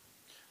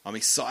I'm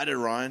excited,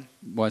 Ryan.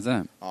 Why is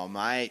that? Oh,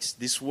 mate,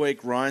 this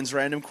week, Ryan's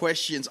Random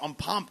Questions. I'm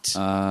pumped. It's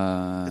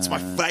my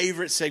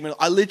favourite segment.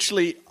 I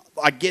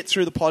get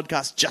through the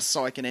podcast just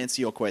so I can answer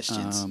your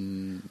questions.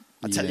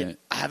 I tell you,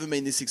 I haven't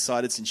been this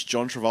excited since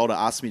John Travolta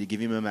asked me to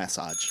give him a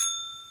massage.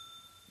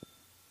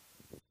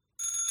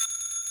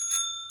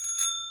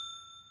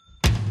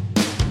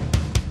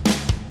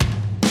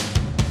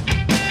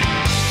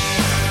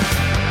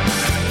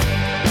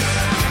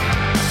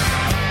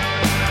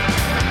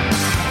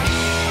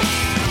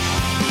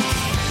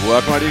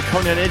 Welcome to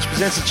Comedy on Edge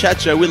presents the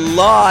Chat Show. We're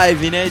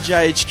live in Edge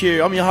HQ.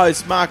 I'm your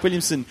host, Mark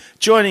Williamson.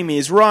 Joining me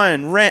is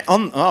Ryan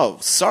I'm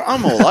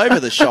all over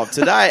the shop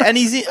today, and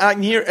he's here.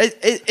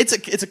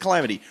 It's a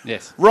calamity.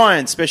 Yes.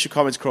 Ryan, Special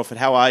Comments Crawford.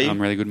 How are you?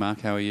 I'm really good, Mark.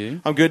 How are you?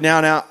 I'm good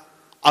now. Now,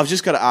 I've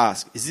just got to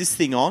ask: is this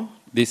thing on?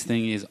 This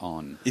thing is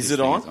on. Is it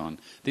on?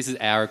 This is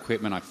our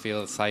equipment. I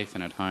feel safe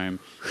and at home.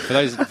 For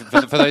those,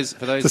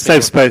 it's a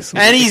safe space.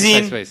 And he's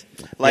in,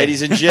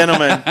 ladies and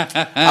gentlemen.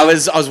 I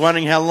was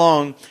wondering how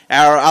long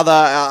our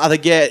other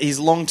guest, his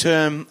long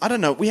term. I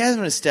don't know. We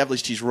haven't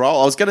established his role.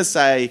 I was going to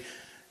say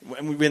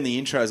when we were in the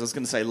intros. I was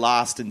going to say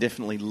last and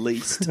definitely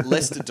least.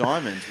 Lester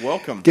Diamond,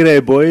 welcome.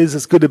 G'day, boys.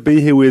 It's good to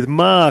be here with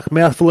Mark,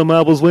 Mouthful of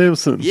Marbles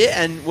Williamson.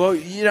 Yeah, and well,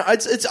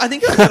 it's. I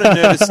think I've got a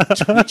nervous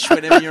twitch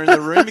whenever you're in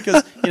the room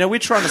because we're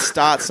trying to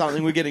start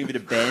something. We're getting a bit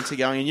of banter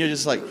going, and you're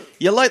just like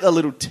you're like the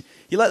little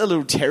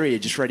terrier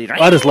just ready to...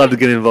 I just love to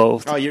get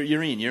involved. Oh,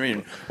 you're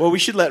in. Well, we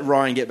should let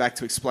Ryan get back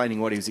to explaining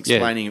what he was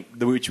explaining,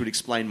 which would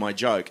explain my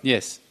joke.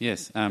 Yes.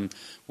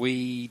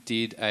 We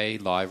did a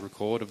live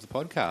record of the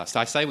podcast.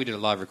 I say we did a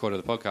live record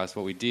of the podcast.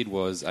 What we did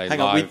was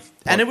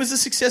and it was a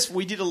success.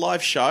 We did a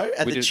live show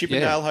at the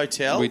Chippendale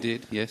Hotel. We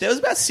did, yes. There was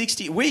about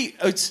 60...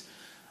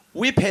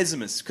 We're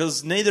pessimists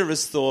because neither of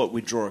us thought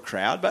we'd draw a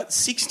crowd, but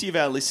 60 of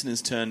our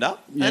listeners turned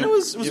up, and it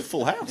was a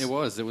full house. It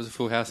was a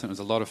full house, and it was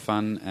a lot of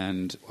fun,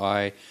 and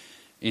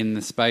in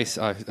the space,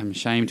 I'm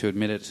ashamed to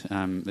admit it.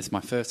 This is my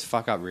first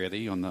fuck up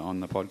really on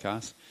the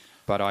podcast,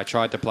 but I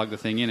tried to plug the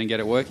thing in and get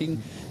it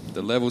working.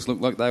 The levels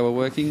looked like they were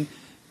working.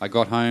 I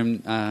got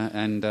home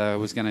and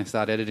was going to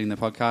start editing the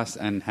podcast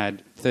and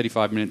had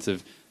 35 minutes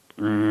of.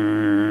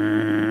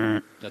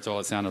 That's all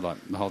it sounded like,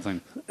 the whole thing.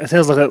 It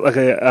sounds like a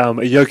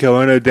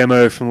Yoko Ono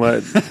demo from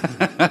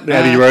the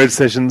Abbey Road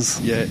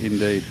sessions. Yeah,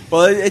 indeed.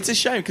 Well, it's a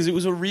shame because it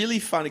was a really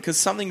funny, because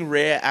something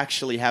rare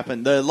actually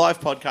happened. The live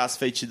podcast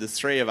featured the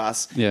three of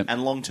us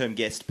and long-term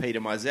guest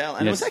Peter Mizell,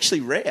 and it was actually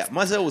rare.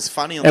 Mizell was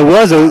funny on the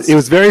podcast. It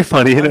was very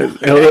funny.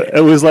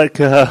 It was like...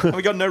 and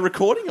we got no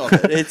recording of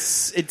it.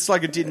 It's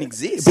like it didn't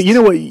exist. But you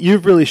know what?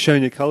 You've really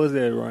shown your colours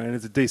there, Ryan,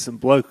 as a decent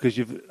bloke because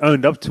you've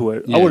owned up to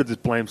it. Yeah. I would have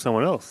just blamed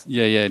someone else.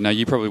 Yeah. No,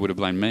 you probably would have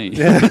blamed me.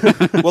 Yeah.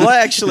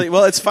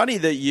 Well, it's funny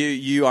that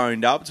you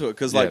owned up to it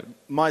because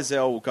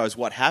Mizell goes,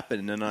 "What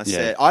happened?" And I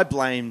said, I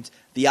blamed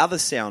the other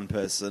sound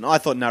person. I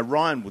thought, no,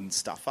 Ryan wouldn't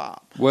stuff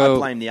up. Well, I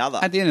blamed the other.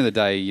 At the end of the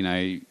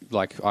day,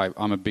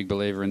 I'm a big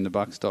believer in the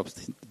buck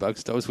stops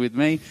with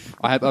me.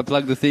 I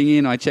plugged the thing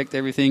in, I checked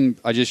everything.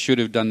 I just should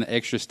have done the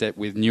extra step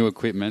with new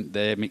equipment,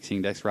 their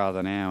mixing decks rather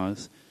than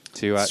ours,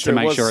 to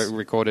make sure it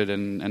recorded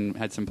and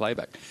had some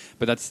playback.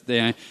 But that's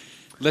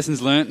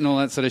lessons learnt and all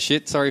that sort of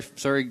shit. Sorry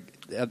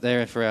out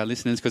there for our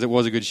listeners because it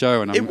was a good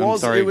show and I'm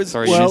sorry you missed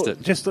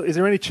it. Is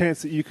there any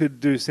chance that you could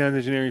do sound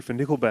engineering for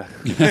Nickelback?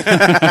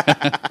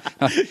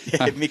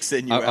 Mix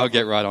their new I'll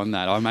get right on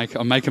that. I'll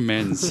make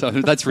amends. So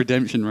that's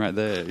redemption right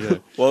there. Yeah.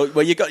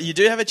 Well, you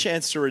do have a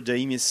chance to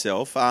redeem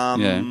yourself.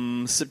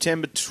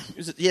 September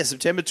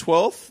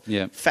 12th.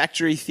 Yeah.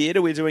 Factory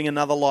Theatre. We're doing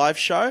another live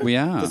show. We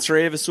are. The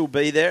three of us will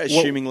be there,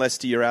 assuming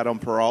Lester, you're out on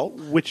parole.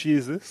 Which year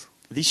is this?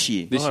 This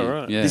year.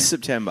 Right. Yeah. This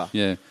September.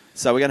 Yeah.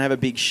 So we're going to have a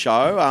big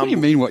show. What do you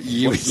mean, what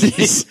year was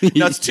this?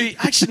 No, it's too...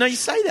 Actually, no, you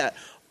say that.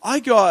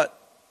 I got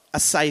a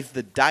save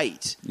the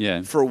date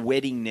for a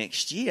wedding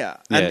next year.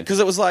 Because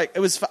it was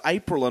for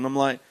April, and I'm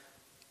like,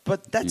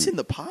 but that's in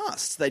the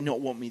past. They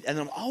not want me...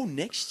 And I'm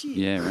next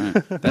year. Yeah,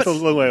 right. That's a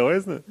long way away,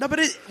 isn't it? No, but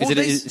is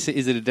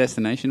it a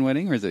destination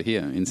wedding, or is it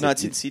here? No,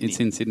 it's in Sydney. It's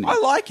in Sydney. I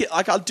like it.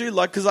 I do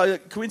like... Because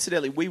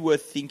coincidentally, we were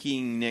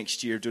thinking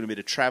next year of doing a bit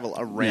of travel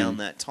around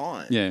that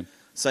time. Yeah.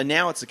 So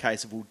now it's a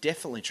case of we'll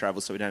definitely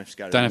travel so we don't have to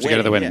go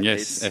to the wedding.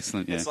 Yes,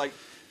 excellent. Yeah. It's like,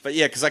 but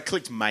because I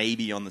clicked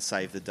maybe on the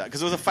save the date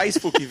because it was a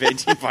Facebook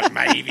event invite,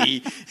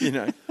 maybe,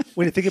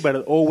 When you think about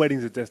it, all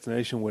weddings are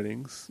destination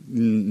weddings.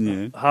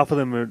 Half of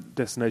them are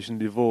destination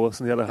divorce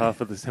and the other half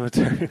are the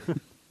cemetery.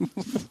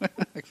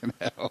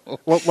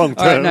 What long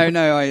term?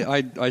 No,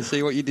 I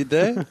see what you did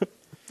there.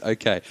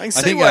 Okay. Ladies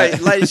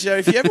and gentlemen,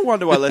 if you ever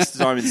wonder why Lester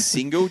Diamond's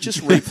single, just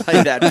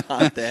replay that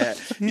part there.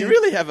 You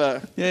really have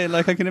a... Yeah,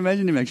 I can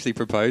imagine him actually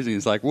proposing.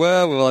 It's like,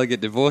 well, we'll either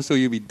get divorced or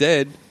you'll be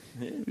dead.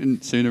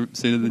 And sooner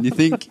than you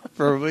think,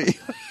 probably.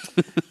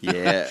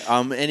 Yeah.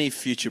 Any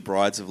future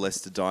brides of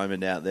Lester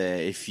Diamond out there,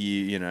 if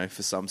you,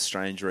 for some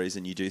strange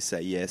reason you do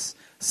say yes,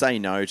 say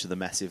no to the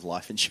massive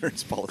life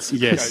insurance policy.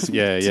 Yes,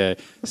 yeah.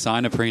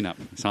 Sign a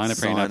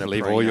prenup.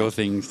 Leave all your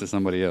things to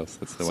somebody else.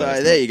 That's the way.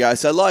 So there you go.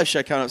 So live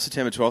show coming up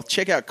September 12th.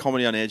 Check out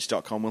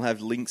comedyonedge.com. We'll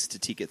have links to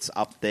tickets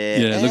up there.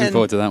 Yeah, looking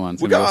forward to that one.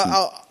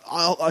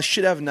 I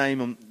should have a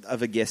name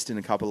of a guest in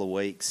a couple of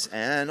weeks,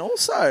 and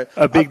also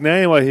A big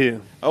name, I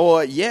hear. Oh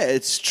yeah,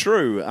 it's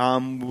true.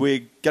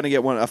 We're going to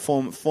get a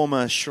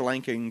former Sri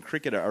Lankan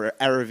cricketer,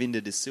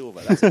 Aravinda De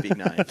Silva. That's a big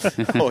name.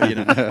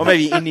 Or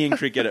maybe Indian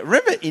cricketer.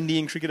 Remember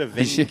Indian cricketer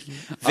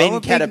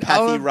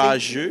Venkatapathy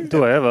Raju?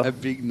 Do I ever? A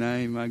big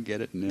name, I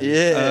get it now.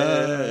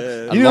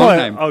 Yeah. You know,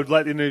 name. I would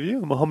like to interview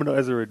Muhammad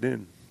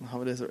Azharuddin.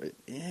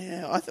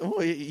 Yeah,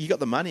 you got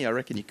the money. I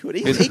reckon you could.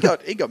 He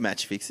got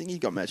match fixing. He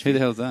got match Who the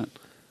fixing. hell's that?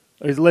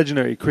 He's a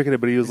legendary cricketer,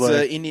 but he was He's an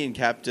like... Indian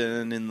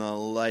captain in the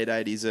late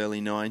 80s,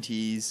 early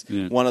 90s.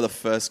 Yeah. One of the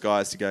first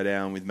guys to go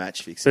down with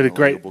match fixing.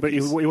 But he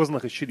wasn't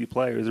like a shitty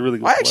player. He was a really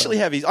good I player. actually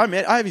have his. I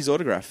have his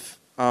autograph.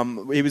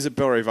 He was at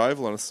Belrive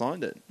Oval and I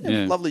signed it.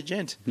 Yeah. Lovely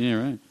gent. Yeah,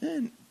 right.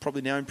 And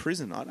probably now in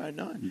prison. I don't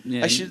know.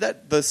 Yeah. Actually,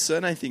 the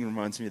surname thing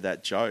reminds me of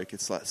that joke.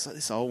 It's like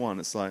this old one.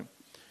 It's like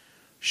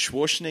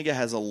Schwarzenegger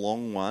has a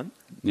long one.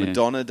 Yeah.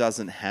 Madonna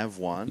doesn't have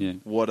one. Yeah.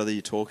 What are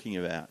you talking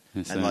about?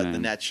 Yeah, And like the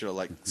surname. natural,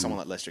 like someone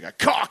like Lester go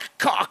cock.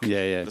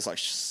 Yeah, yeah. But it's like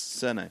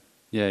surname.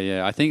 Yeah,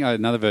 yeah. I think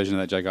another version of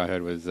that joke I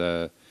heard was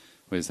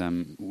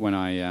when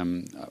I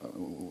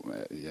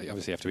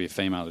obviously you have to be a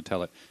female to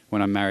tell it.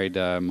 When I married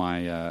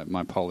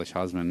my Polish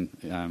husband,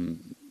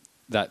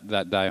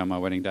 that day on my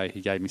wedding day,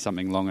 he gave me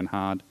something long and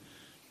hard.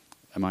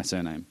 And my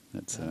surname.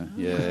 That's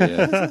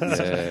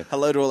yeah.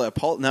 Hello to all our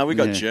No, we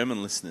got Yeah.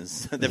 German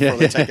listeners. They've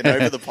probably taken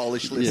over the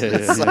Polish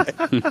listeners.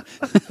 Yeah. So,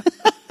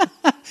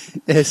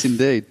 Yes,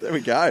 indeed. there we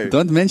go.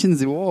 Don't mention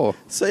the war.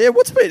 So yeah,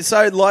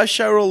 live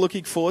show? We're all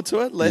looking forward to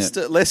it.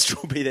 Leicester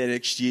will be there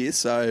next year,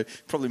 so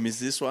probably miss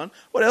this one.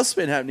 What else has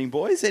been happening,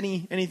 boys?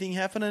 Anything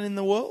happening in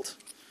the world?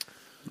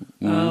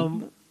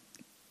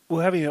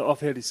 We're having an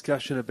off-air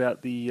discussion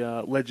about the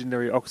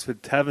legendary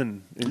Oxford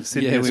Tavern in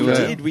Sydney. Yeah, as we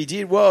well. were. We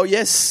did. Well,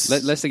 yes.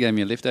 Lester gave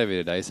me a lift over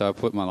today, so I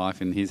put my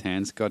life in his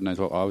hands. God knows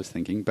what I was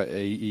thinking, but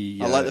he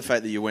I like the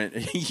fact that you went.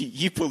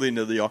 You pulled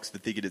into the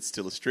Oxford thinking it's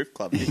still a strip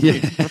club. Didn't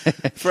you?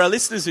 For our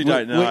listeners who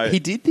don't know, he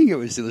did think it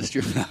was still a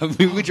strip club.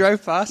 we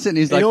drove past it, and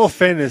he's In like, all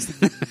fairness,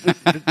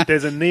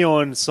 there's a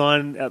neon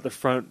sign out the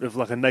front of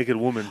like a naked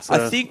woman. So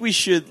I think we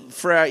should,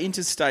 for our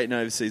interstate and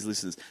overseas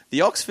listeners,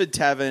 the Oxford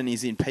Tavern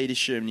is in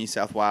Petersham, New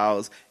South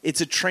Wales. It's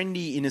a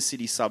trendy inner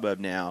city suburb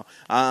now.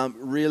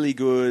 Really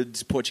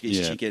good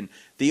Portuguese chicken.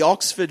 The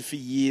Oxford for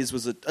years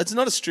it's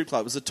not a strip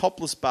club. It was a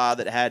topless bar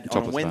that had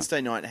on a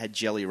Wednesday night it had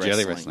jelly wrestling.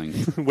 jelly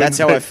wrestling. That's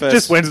how I first.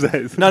 Just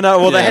Wednesdays. No.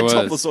 Well, they Yeah, had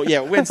it was.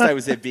 topless. Wednesday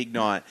was their big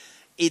night.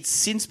 It's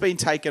since been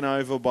taken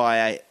over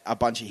by a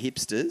bunch of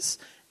hipsters.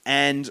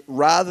 And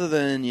rather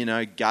than,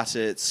 gut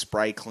it,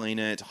 spray clean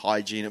it,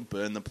 hygiene it,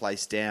 burn the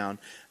place down,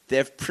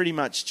 they've pretty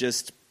much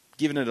just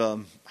given it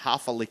a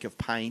half a lick of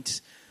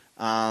paint.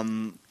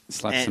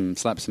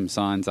 Slapped some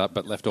signs up,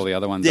 but left all the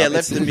other ones Yeah, up.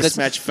 left the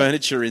mismatched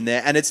furniture in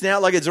there. And it's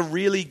now it's a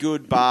really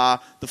good bar.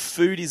 The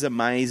food is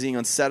amazing.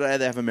 On Saturday,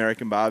 they have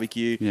American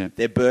barbecue. Yeah.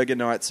 Their burger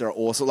nights are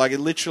awesome. It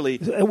literally,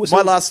 So-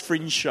 my last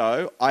Fringe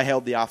show, I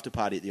held the after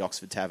party at the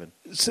Oxford Tavern.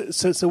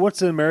 So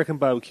what's an American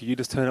barbecue? You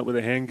just turn up with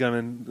a handgun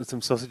and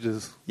some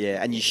sausages.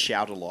 Yeah, and you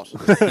shout a lot.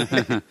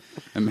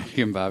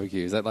 American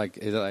barbecue. Is that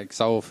like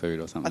soul food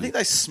or something? I think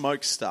they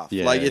smoke stuff.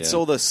 Yeah, It's yeah.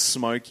 all the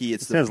smoky,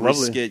 it's the Sounds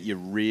lovely. brisket, your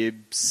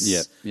ribs.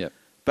 Yep.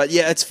 But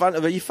yeah, it's fun.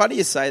 But you're funny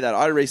you say that.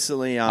 I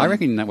recently, I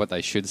reckon that what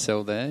they should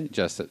sell there,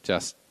 just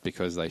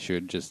because they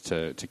should, just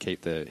to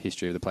keep the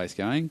history of the place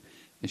going,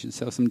 they should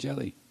sell some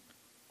jelly.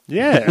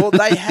 Yeah. well,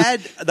 they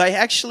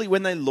actually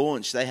when they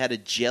launched, they had a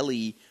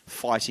jelly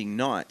fighting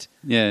night.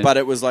 Yeah. But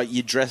it was like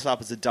you dress up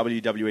as a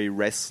WWE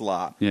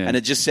wrestler, Yeah. and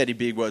it just said in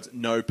big words,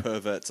 "No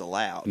perverts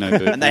allowed." No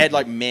perverts. And they had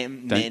like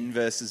men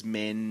versus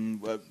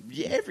men,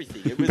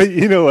 everything. It was. But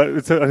you know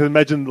what? So I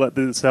imagine like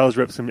the sales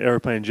reps from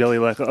Aeroplane Jelly.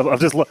 Like I've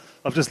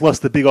just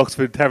lost the big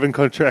Oxford Tavern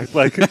contract.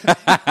 Like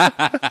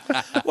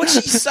What'd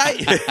she say?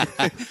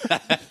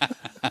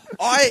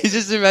 You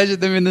just imagine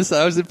them in the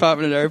sales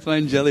department at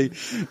Aeroplane Jelly.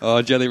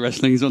 Oh, jelly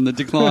wrestling's on the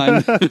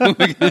decline.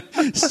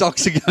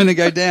 Stocks are going to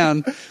go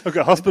down. I've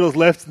got hospitals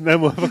left. No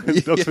more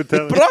fucking Oxford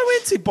Tavern. But I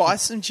went to buy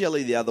some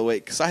jelly the other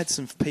week because I had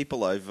some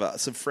people over,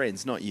 some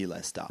friends, not you,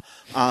 Lester.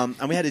 And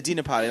we had a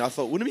dinner party, and I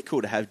thought, wouldn't it be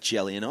cool to have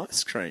jelly and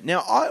ice cream?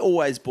 Now, I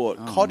always bought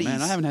Coddy's.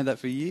 Man, I haven't had that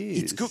for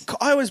years. It's good.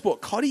 I always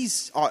bought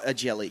Coddy's a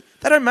jelly.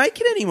 They don't make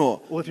it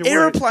anymore. Well, if you're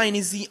Aeroplane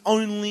is the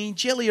only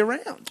jelly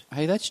around.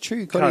 Hey, that's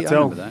true. Coddy, I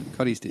Cartel. remember that.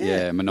 Coddy's did.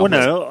 Yeah, Well, Monopoly.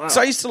 no,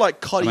 So I used to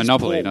like Coddy's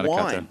Monopoly, port not a wine.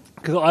 cartel.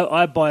 because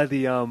I buy the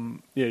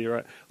yeah, you're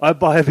right. I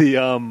buy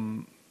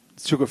the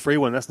sugar-free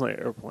one. That's not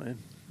Aeroplane.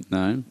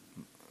 No.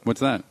 What's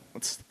that?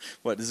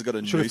 What, has it got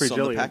a Sugar-free noose on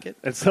jelly. the packet?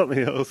 It's something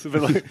else.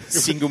 But like,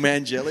 Single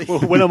man jelly? well,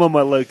 when I'm on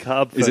my low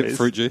carb phase, Is it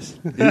fruit juice?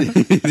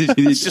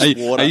 It's just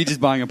water. Are you just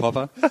buying a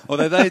popper?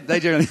 Although they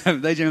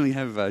generally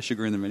have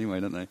sugar in them anyway,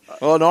 don't they?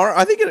 Well,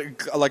 I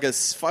think like a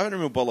 500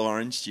 ml bottle of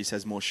orange juice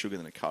has more sugar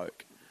than a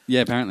Coke.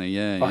 Yeah, apparently,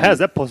 yeah. Oh, yeah. how's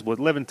that possible?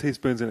 11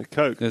 teaspoons in a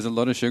Coke. There's a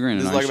lot of sugar in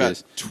an There's like orange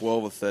about juice.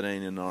 12 or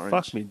 13 in orange.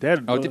 Fuck me,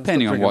 Dad. Oh,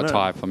 depending Stop on what drinking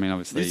that. type. I mean,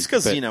 obviously. It's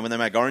because, but- when they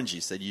make orange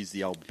juice, they'd use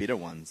the old bitter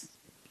ones.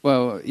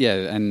 Well, yeah,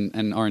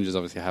 and oranges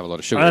obviously have a lot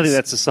of sugar. I don't think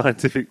that's a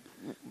scientific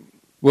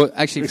Well,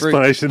 actually,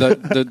 Explanation.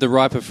 the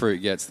riper fruit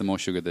gets, the more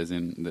sugar there's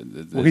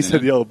in. Well, he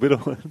said the old bitter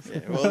ones. Yeah,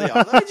 well,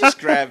 let me just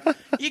grab.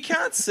 You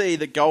can't see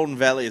that Golden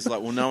Valley is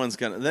like, well, no one's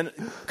going to. Then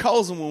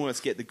Coles and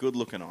Woolworths get the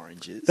good-looking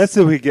oranges. That's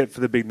who we get for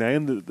the big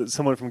name. That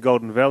someone from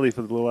Golden Valley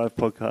for the Blue Life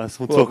podcast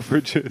will talk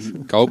fruit juice.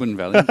 Golden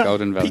Valley.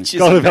 Golden Valley.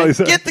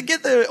 Get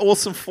the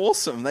awesome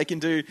foursome. They can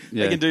do.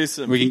 Yeah. They can do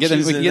some. We can get them.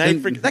 We can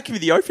get them. That can be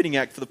the opening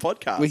act for the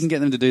podcast. We can get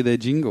them to do their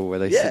jingle where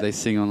they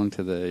sing along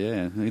to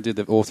the They do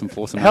the awesome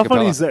foursome. How acapella.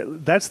 funny is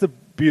that? That's the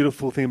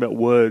beautiful thing about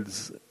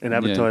words and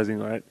advertising,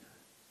 right?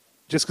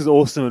 Just because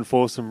awesome and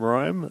foursome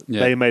rhyme,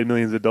 they made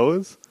millions of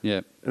dollars.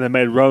 Yeah, and they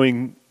made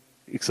rowing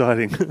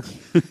exciting. I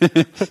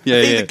think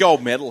the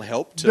gold medal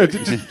helped too. No,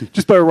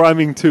 just by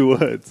rhyming two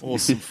words.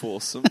 Awesome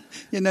foursome.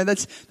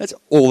 That's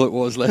all it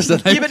was, Lester.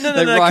 Yeah, but no,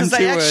 because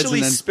they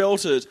actually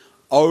spelt it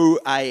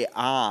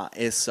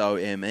OARSOME.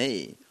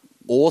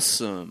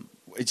 Awesome.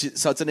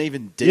 So it's an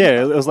even deeper.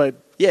 Yeah, it was like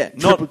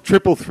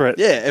triple threat.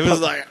 Yeah, it was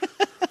like.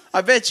 I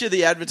bet you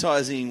the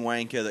advertising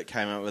wanker that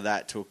came up with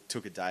that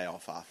took a day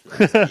off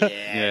after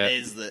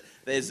that.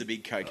 There's the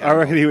big cocaine. I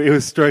reckon he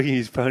was stroking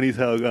his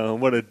ponytail going,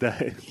 what a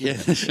day. Yeah,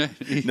 that's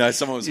right. No,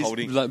 someone was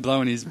holding...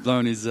 blowing his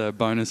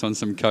bonus on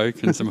some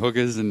coke and some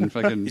hookers and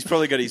fucking... He's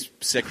probably got his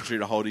secretary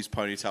to hold his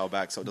ponytail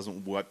back so it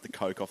doesn't wipe the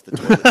coke off the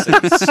toilet seat.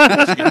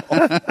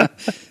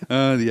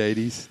 Oh, the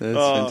 80s. That's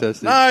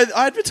fantastic. No,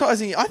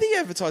 advertising... I think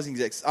advertising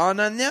execs... Oh,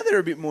 no, now they're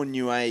a bit more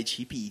new age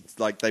hippie.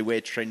 Like, they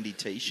wear trendy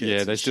T-shirts.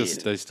 Yeah, they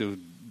still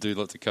do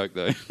lots of coke,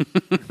 though.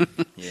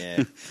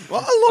 Yeah.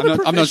 Well, a lot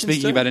of I'm not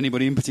speaking about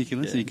anybody in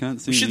particular, so you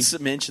can't see me. We should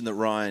mention that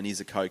Ryan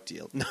is a coke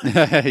deal.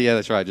 Yeah,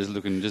 that's right.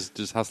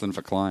 Just hustling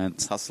for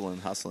clients.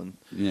 Hustling.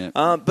 Yeah.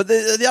 But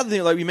the other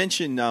thing, like we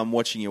mentioned,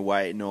 watching your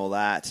weight and all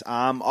that.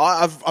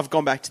 I've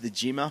gone back to the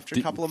gym after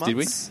a couple of months. Did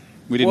we?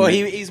 We didn't. Well,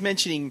 he's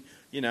mentioning...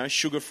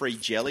 sugar-free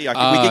jelly. We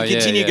can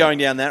continue going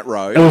down that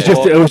road.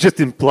 It was just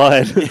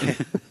implied.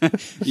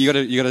 You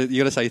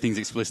gotta say things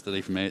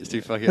explicitly for me. It's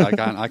too fucking.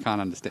 I can't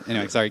understand.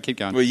 Anyway, sorry. Keep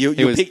going. Well,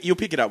 you'll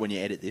pick it up when you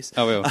edit this.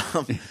 I will.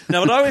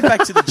 No, but I went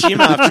back to the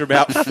gym after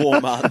about 4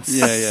 months.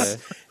 Yeah.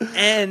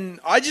 And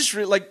I just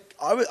I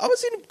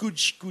was in a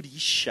goodish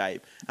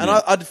shape, and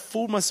I'd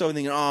fooled myself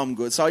thinking, I'm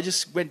good. So I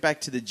just went back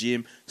to the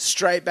gym,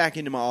 straight back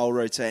into my old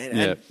routine.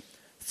 And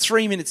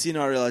 3 minutes in,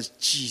 I realised,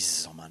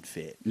 Jesus, I'm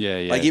unfit.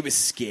 Yeah. Like, it was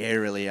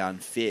scarily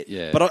unfit.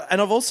 Yeah. But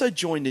I've also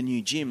joined a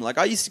new gym. Like,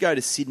 I used to go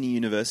to Sydney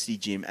University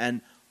Gym,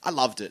 and I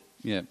loved it.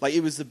 Yeah. Like,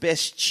 it was the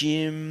best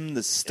gym,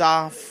 the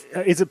staff.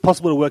 Is it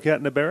possible to work out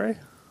in a beret?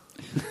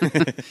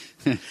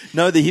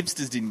 No, the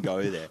hipsters didn't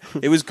go there.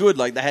 It was good.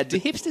 Like, they had... Do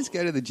hipsters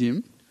go to the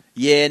gym?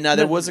 Yeah, no,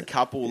 there was a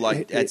couple,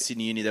 like, at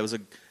Sydney Uni. There was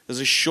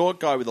a short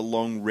guy with a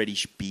long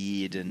reddish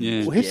beard. And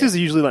Well, hipsters are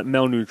usually like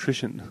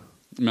malnutrition.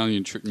 Nah,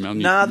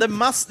 they're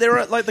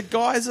like the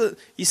guys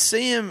you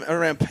see them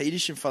around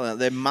Petersham.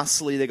 They're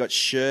muscly. They got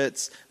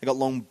shirts. They got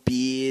long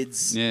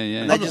beards.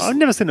 Yeah. I've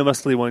never seen a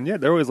muscly one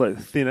yet. They're always like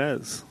thin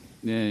as.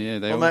 Yeah.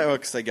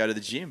 Because they go to the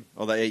gym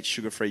or they eat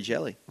sugar-free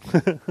jelly.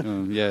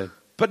 Yeah.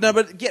 But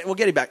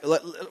getting back.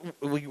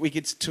 We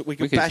could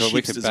bash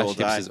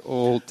hipsters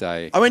all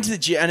day. I went to the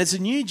gym and it's a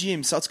new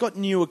gym, so it's got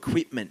new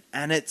equipment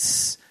and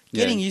it's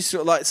getting used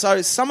to it. Like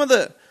some of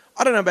the.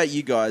 I don't know about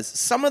you guys.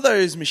 Some of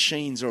those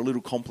machines are a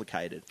little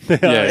complicated.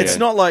 It's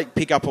not like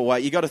pick up a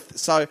weight. You got to.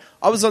 So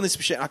I was on this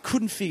machine. I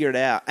couldn't figure it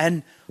out,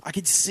 and I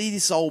could see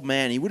this old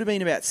man. He would have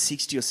been about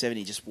 60 or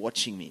 70, just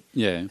watching me.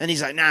 Yeah. And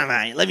he's like, "No,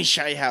 mate, let me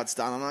show you how it's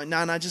done." I'm like,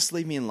 "No, just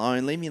leave me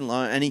alone. Leave me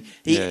alone." And he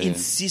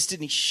insisted,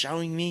 and he's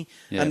showing me.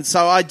 Yeah. And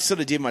so I sort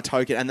of did my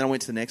token, and then I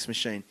went to the next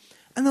machine.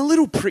 And the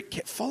little prick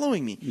kept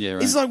following me. Yeah,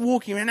 right. He's like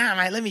walking around, "No,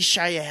 mate, let me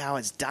show you how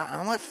it's done."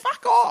 I'm like,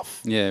 "Fuck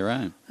off." Yeah,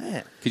 right.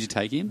 Yeah. Could you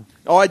take him?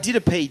 Oh, I did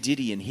a P.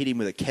 Diddy and hit him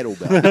with a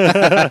kettlebell.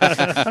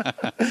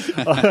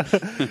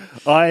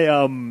 I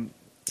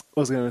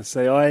was going to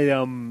say,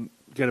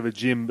 go to a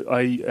gym, but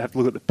I have to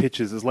look at the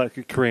pictures. It's like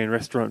a Korean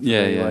restaurant.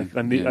 Like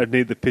I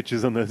need the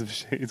pictures on those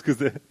machines because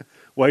they're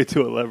way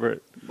too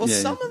elaborate. Well,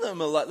 some of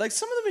them are like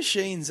some of the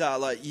machines are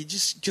like you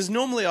just because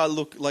normally I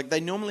look like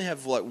they normally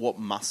have like what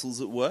muscles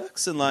it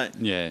works and like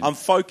I'm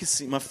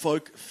focusing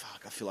Fuck,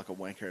 I feel like a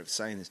wanker of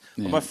saying this.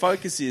 Yeah. But my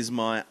focus is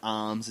my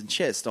arms and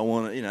chest. I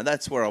want to,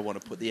 that's where I want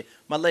to put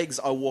my legs.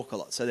 I walk a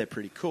lot, so they're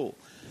pretty cool.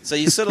 So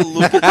you sort of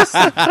look at this.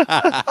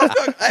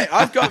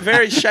 I've got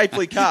very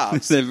shapely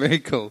calves. They're very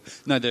cool.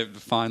 No, they're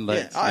fine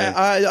legs.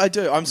 Yeah, I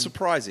do. I'm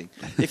surprising.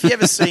 If you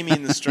ever see me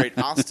in the street,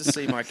 ask to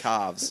see my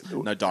calves.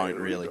 No, don't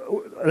really.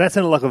 That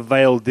sounded like a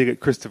veiled dig at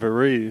Christopher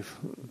Reeve.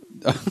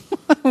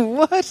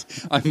 What?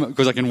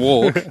 Because I can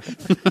walk.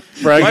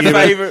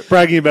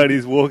 bragging about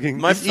his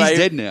walking. He's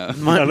dead now.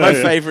 My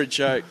favourite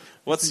joke.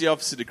 What's the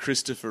opposite of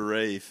Christopher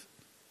Reeve?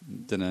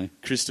 Don't know.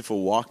 Christopher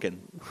Walken.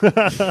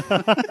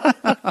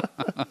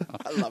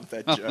 I love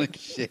that joke. Holy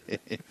shit.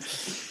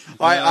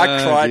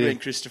 I cried when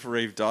Christopher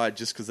Reeve died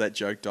just because that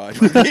joke died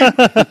with him.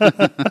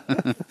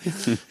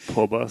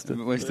 Poor bastard.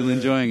 But we're still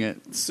enjoying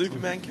it.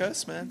 Superman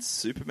curse, man.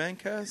 Superman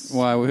curse.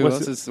 Why?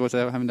 What's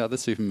happened to other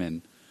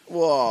Supermen?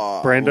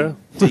 Whoa. Brando?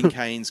 Dean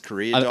Kane's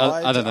career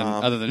died.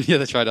 Other than yeah,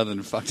 that's right. Other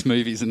than fucked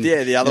movies and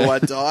the other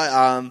one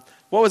died.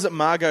 What was it?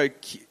 Margot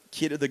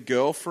Kidder, the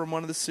girl from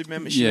one of the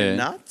Superman, she went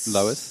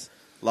nuts.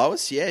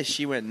 Lois, yeah,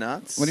 she went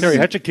nuts. Terry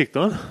Hatcher kicked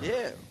on.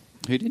 Yeah.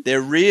 Who did?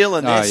 They're real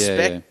and they're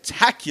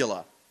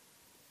spectacular.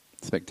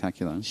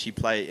 Spectacular. She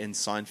played in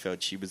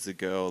Seinfeld. She was the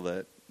girl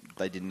that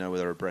they didn't know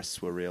whether her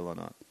breasts were real or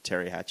not.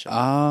 Terry Hatcher.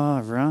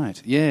 Ah,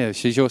 right. Yeah,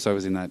 she also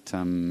was in that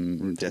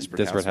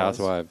Desperate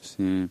Housewives.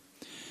 Yeah.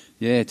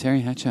 Yeah, Terry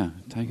Hatcher,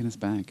 taking us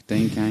back.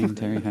 Dean Cain,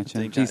 Terry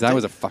Hatcher. Jeez, that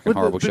was a fucking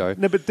horrible show.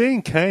 No, but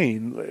Dean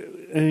Cain,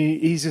 I mean,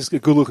 he's just a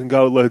good-looking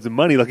guy with loads of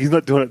money. Like, he's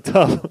not doing it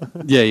tough.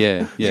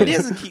 Yeah. But he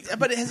hasn't.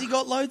 But has he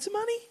got loads of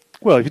money?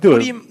 Well, if you do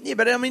it... Yeah,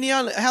 but I mean,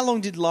 how long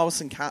did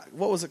Lois and Clark...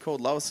 What was it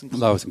called? Lois and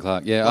Clark? Lois and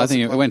Clark, yeah. I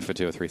think it went for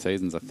 2 or 3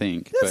 seasons, I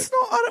think. That's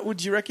not...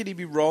 Would you reckon he'd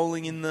be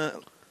rolling in the...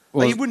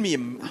 Well, he wouldn't be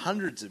in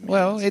hundreds of millions.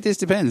 Well, it just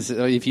depends.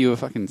 If you were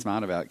fucking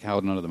smart about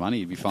holding onto the money,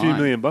 you'd be fine. $2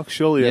 million,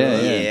 surely.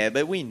 Yeah,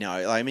 but we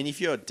know. Like, I mean,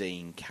 if you're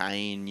Dean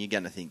Cain, you're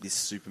going to think this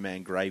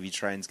Superman gravy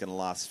train's going to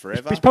last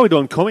forever. He's probably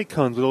doing Comic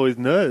Cons with all his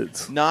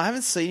nerds. No, I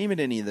haven't seen him at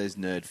any of those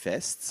nerd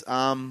fests.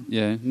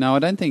 Yeah, no, I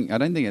don't think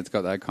it's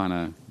got that kind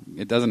of.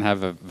 It doesn't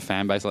have a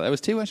fan base like that. It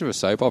was too much of a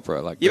soap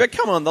opera. Like, but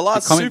come on, the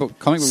last comic book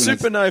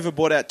Supernova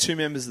brought out 2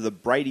 members of the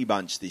Brady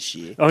Bunch this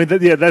year. I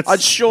mean, that's... I'd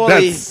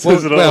surely...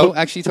 Well,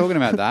 actually, talking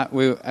about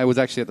that, I was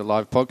actually at the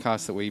live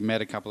podcast that we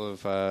met a couple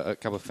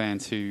of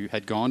fans who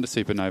had gone to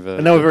Supernova.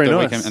 And they were very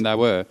nice. Weekend, and they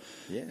were.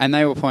 Yeah. And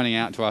they were pointing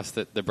out to us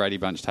that the Brady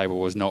Bunch table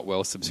was not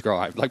well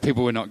subscribed. Like,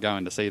 people were not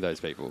going to see those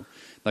people.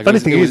 Like, Funny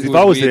thing is, if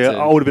I was there,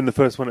 I would have been the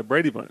first one at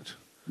Brady Bunch.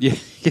 Yeah.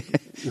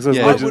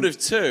 I would have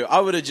too.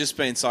 I would have just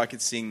been so I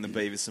could sing the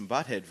Beavis and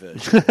Butthead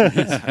version.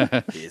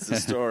 Here's the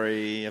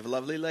story of a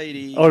lovely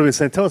lady. I would have been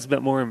saying, tell us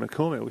about Maureen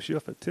McCormick. Was she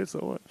off her tits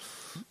or what?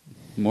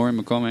 Maureen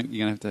McCormick,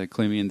 you're going to have to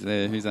clue me into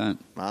there. Who's that?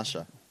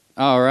 Marsha.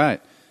 Oh,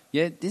 right.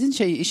 Yeah, isn't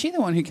she? Is she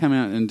the one who came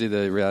out and did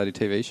the reality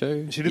TV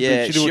show?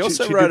 She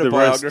also wrote a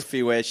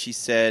biography where she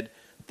said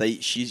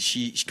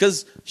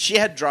because she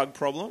had drug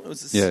problem. It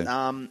was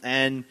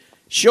and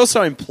she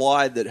also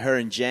implied that her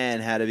and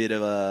Jan had a bit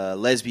of a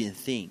lesbian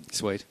thing.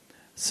 Sweet.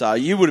 So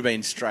you would have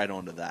been straight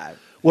onto that.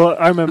 Well,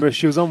 I remember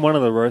she was on one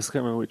of the roasts. I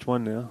can't remember which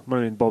one now. Might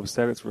have been Bob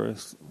Staggett's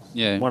roast.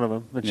 Yeah, one of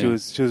them. And she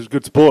was a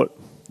good sport.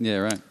 Yeah,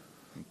 right.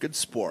 Good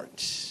sport.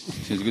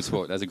 She was a good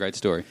sport. That's a great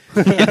story.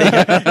 You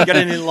got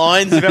any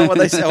lines about what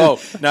they say? Oh,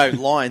 no,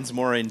 lines.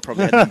 Maureen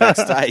probably had them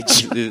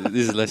backstage.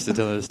 This is less to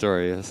tell the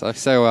story.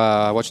 So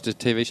I watched a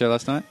TV show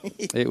last night.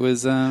 It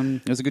was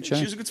a good show.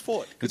 She was a good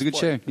sport. It was a good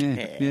show.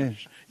 Yeah.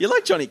 You're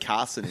like Johnny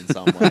Carson in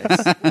some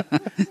ways.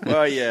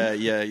 Well, yeah,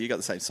 you got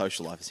the same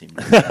social life as him.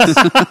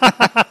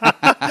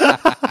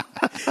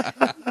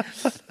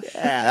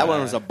 Yeah, that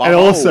one was a bummer. And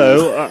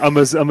also, I'm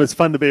as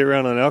fun to be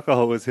around on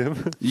alcohol as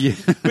him. Yeah.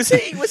 Was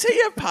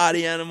he a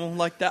party animal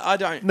like that? I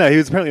don't. No, he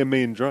was apparently a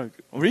mean drunk.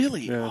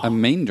 Really? Yeah. A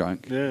mean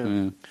drunk.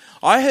 Yeah.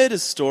 I heard a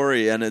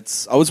story, and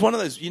I was one of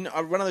those,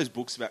 one of those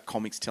books about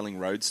comics telling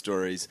road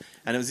stories,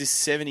 and it was this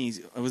 70s.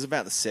 It was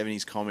about the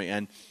 70s comic,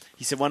 and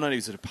he said one night he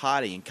was at a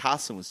party, and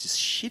Carson was just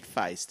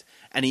shit-faced.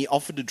 And he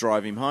offered to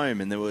drive him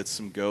home, and there were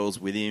some girls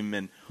with him.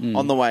 And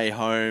on the way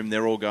home,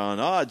 they're all going,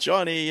 "Oh,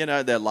 Johnny,"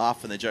 they're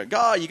laughing, they're joking.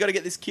 "Oh, you got to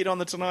get this kid on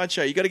the Tonight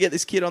Show. You got to get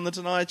this kid on the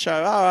Tonight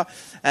Show." Oh.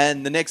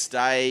 And the next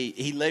day,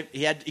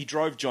 he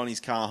drove Johnny's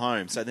car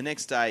home. So the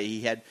next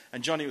day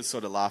and Johnny was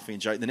sort of laughing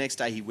and joking. The next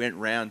day, he went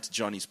round to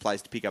Johnny's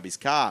place to pick up his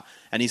car,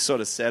 and he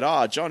sort of said,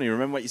 "Oh, Johnny,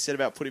 remember what you said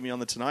about putting me on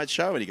the Tonight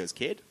Show?" And he goes,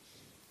 "Kid,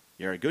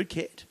 you're a good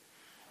kid.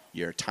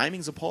 Your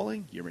timing's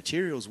appalling, your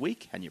material's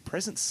weak, and your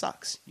present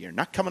sucks. You're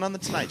not coming on the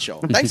Tonight Show.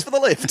 Thanks for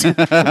the lift." And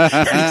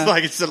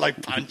it's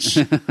like punch.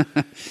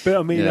 But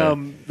I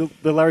mean,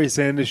 the Larry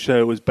Sanders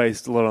Show was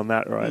based a lot on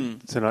that, right?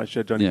 Tonight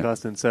Show, Johnny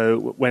Carson.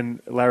 So when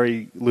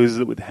Larry loses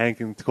it with Hank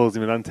and calls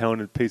him an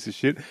untalented piece of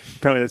shit,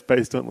 apparently that's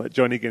based on like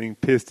Johnny getting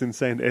pissed and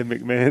saying to Ed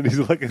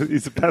McMahon,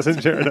 he's a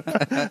passenger and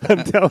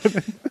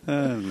untalented.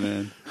 Oh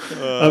man,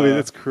 I mean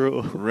that's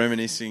cruel.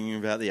 Reminiscing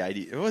about the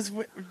 80s.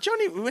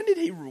 Johnny, when did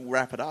he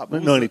wrap it up?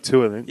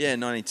 92, I think. Yeah,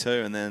 92,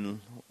 and then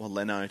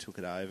Leno took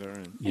it over.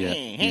 And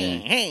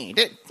Hey,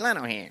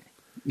 Leno here.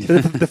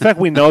 The fact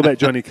we know about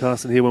Johnny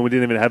Carson here when we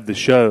didn't even have the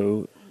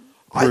show.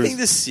 I think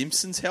The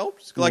Simpsons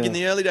helped. Like in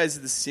the early days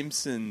of The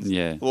Simpsons,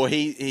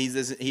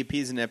 he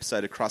appears in an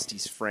episode of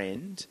Krusty's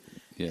Friend.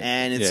 Yeah.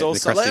 And it's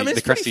also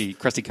the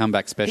Krusty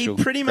comeback special.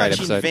 He pretty much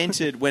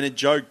invented when a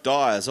joke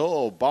dies.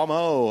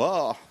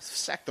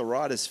 Sack the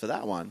writers for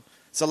that one.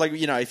 So, like,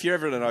 if you're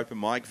ever at an open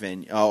mic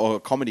venue or a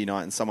comedy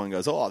night and someone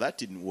goes, "Oh, that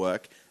didn't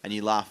work," and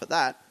you laugh at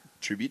that,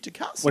 tribute to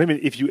Carson. What do you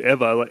mean, if you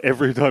ever, like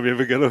every time you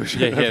ever go to a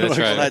show? Yeah, that's right.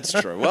 Well, that's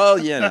true. Well,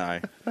 Yeah.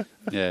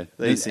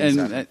 These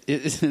things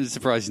it's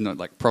surprised he's not,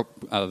 like,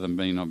 other than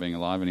not being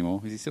alive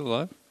anymore. Is he still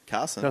alive?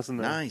 Carson. Carson,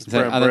 No, he's So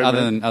Brown other, bread,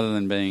 other man.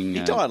 than being he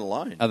died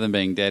alone. other than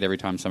being dead every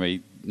time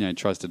somebody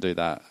tries to do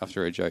that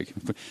after a joke,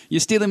 you're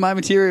stealing my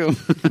material.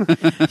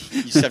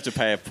 You just have to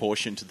pay a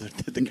portion to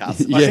the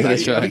Carson. Yeah, I think,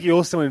 that's I right. think he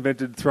also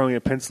invented throwing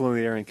a pencil in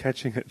the air and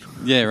catching it.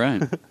 Yeah,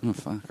 right. Oh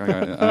fuck!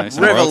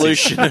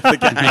 Revolution of the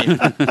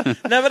game.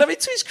 No, but I mean,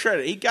 to his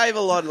credit, he gave a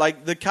lot.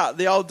 Like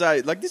the old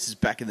day, like this is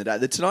back in the day.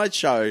 The Tonight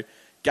Show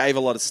gave a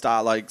lot of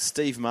start, like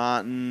Steve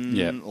Martin,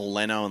 Yeah.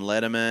 Leno and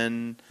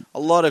Letterman. A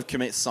lot of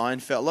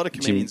Seinfeld. A lot of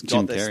comedians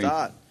Jim got their Carrey.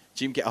 start.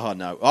 Oh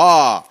no!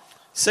 Oh,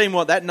 seen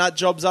what that nut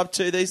job's up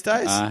to these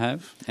days? I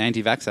have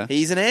anti-vaxxer.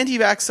 He's an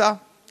anti-vaxxer.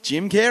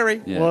 Jim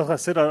Carrey. Yeah. Well, like I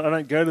said, I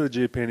don't go to the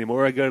GP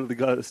anymore. I go to the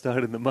guy that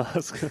started in the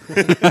mask.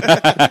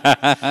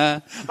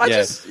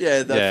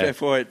 Fair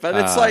point. But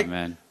it's like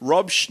man.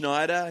 Rob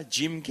Schneider,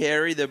 Jim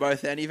Carrey. They're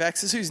both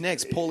anti-vaxxers. Who's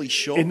next? Paulie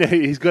Shaw. And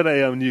he's got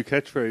a new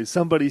catchphrase.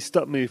 Somebody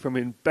stop me from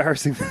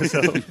embarrassing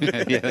myself.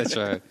 Yeah, that's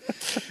right.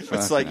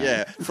 It's like,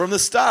 from the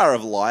star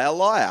of Liar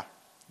Liar.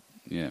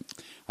 Yeah,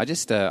 I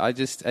just,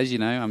 as you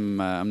know, I'm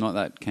not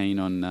that keen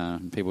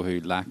on people who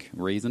lack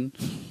reason.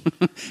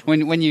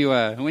 when you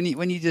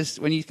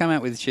come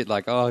out with shit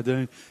like, oh,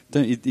 don't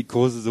it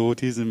causes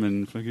autism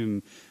and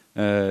fucking,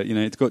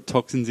 it's got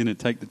toxins in it.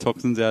 Take the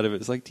toxins out of it.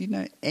 It's like, do you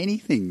know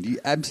anything?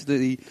 Are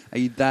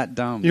you that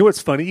dumb? You know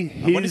what's funny?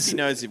 I wonder if he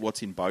knows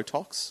what's in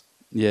Botox.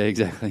 Yeah,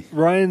 exactly.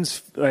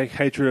 Ryan's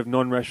hatred of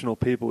non-rational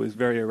people is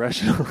very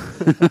irrational.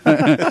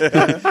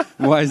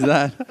 Why is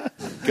that?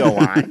 Go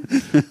on.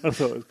 I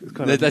thought it was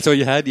kind of, That's all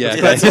you had? Yeah.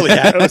 That's all he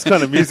had. it was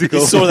kind of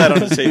musical. You saw that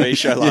on a TV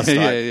show last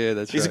night. Yeah,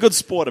 that's He's right. a good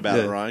sport about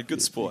it, Yeah. Ryan.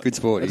 Good sport. Good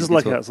sport. I He's just a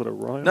like good how it sport. sort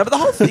of rhymes. No, but the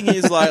whole thing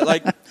is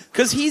like,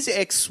 because his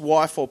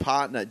ex-wife or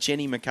partner,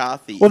 Jenny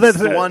McCarthy, Well, is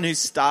that's the one who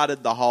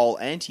started the whole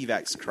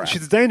anti-vax crap.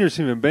 She's a dangerous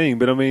human being,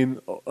 but I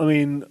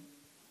mean,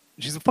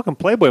 she's a fucking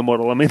Playboy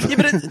model. I mean, Yeah,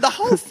 but the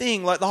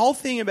whole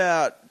thing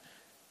about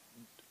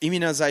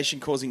immunization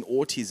causing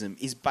autism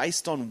is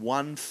based on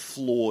one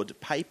flawed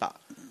paper.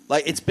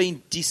 Like, it's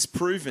been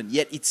disproven,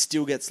 yet it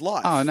still gets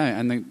life. Oh no!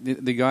 And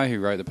the guy who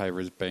wrote the paper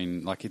has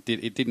been like it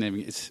didn't even.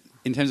 It's,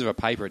 in terms of a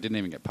paper, it didn't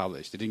even get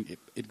published. It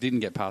didn't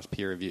get past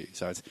peer review.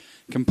 So it's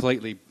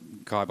completely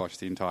kiboshed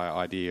the entire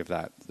idea of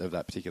that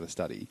particular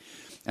study.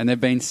 And there've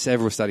been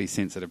several studies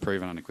since that have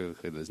proven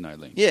unequivocally there's no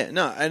link. Yeah,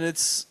 no, and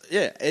it's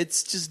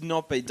just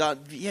not been done.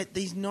 Yet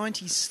these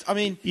 90s, I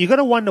mean, you got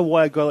to wonder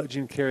why a guy like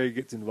Jim Carrey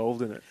gets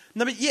involved in it.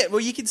 no, but yeah, well,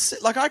 you can see,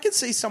 like, I can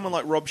see someone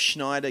like Rob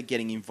Schneider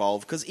getting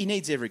involved because he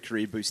needs every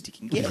career boost he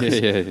can get.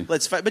 Yeah.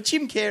 Let's face, but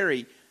Jim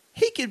Carrey,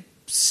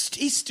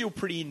 he's still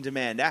pretty in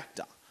demand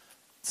actor.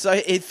 So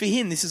for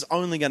him, this is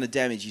only going to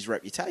damage his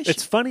reputation.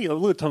 It's funny. I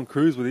look at Tom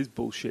Cruise with his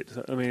bullshit.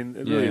 I mean,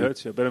 it really Yeah.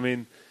 hurts you. But I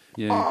mean,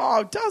 Yeah.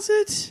 Oh, does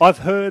it? I've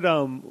heard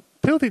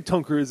people think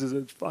Tom Cruise is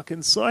a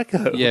fucking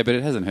psycho. Yeah, but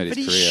it hasn't hurt his But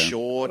he's career.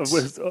 short.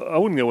 I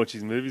wouldn't go watch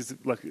his movies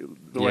like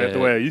the way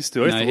I used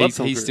to. I used to No, love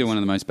Tom he's Cruise. still one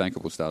of the most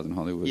bankable stars in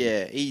Hollywood.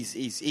 Yeah,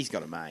 he's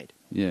got it made.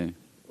 Yeah.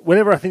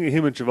 Whenever I think of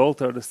him and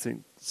Travolta, I just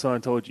think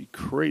Scientology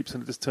creeps,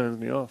 and it just turns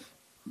me off.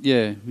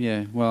 Yeah. Well,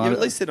 Yeah, but at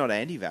least they're not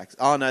anti-vax.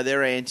 Oh no, they're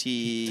They're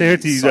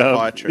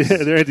anti-psychiatrists. yeah,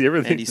 they're anti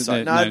everything.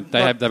 Anti-psych.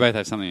 they both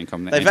have something in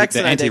common. They They're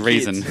vaccinate their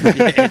anti-reason.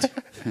 kids.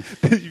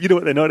 Yeah. You know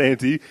what? They're not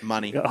anti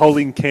Money.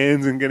 holding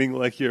cans and getting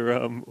like your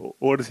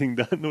auditing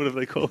done, whatever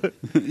they call it.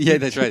 Yeah,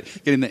 that's right.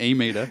 Getting the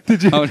e-meter.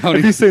 Did you? Holding-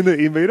 Have you seen the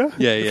e-meter?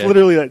 Yeah, It's yeah.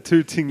 literally like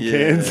 2 tin Yeah.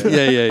 cans.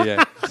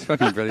 Yeah. It's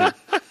fucking brilliant.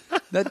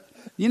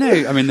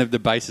 The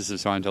basis of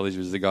Scientology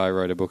was the guy who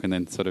wrote a book and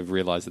then sort of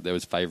realised that there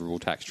was favourable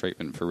tax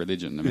treatment for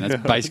religion. I mean,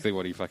 that's basically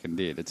what he fucking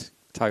did. It's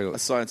total. A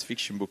science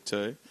fiction book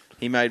too.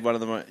 He made one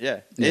of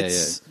the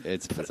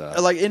It's bizarre.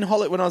 like in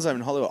Hollywood. When I was over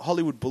in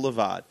Hollywood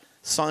Boulevard,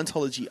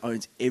 Scientology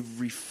owns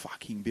every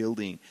fucking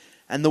building.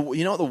 And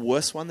you know what the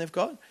worst one they've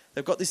got?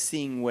 They've got this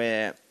thing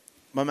where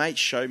my mate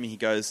showed me. He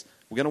goes,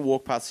 "We're going to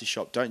walk past this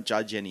shop. Don't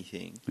judge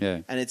anything." Yeah.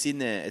 And it's in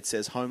there. It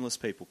says homeless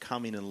people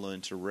come in and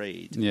learn to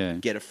read. Yeah.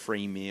 Get a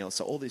free meal.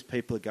 So all these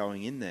people are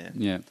going in there.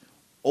 Yeah.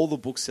 All the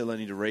books they're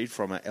learning to read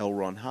from are L.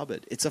 Ron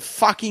Hubbard. It's a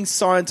fucking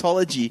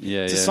Scientology. Yeah,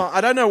 It's yeah.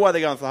 I don't know why they're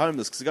going for the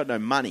homeless because they've got no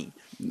money.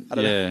 I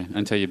don't know. Yeah,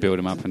 until you build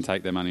them up and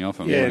take their money off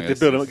them. Yeah, they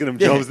build them, get them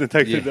jobs, and then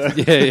take Yeah, them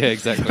down. yeah,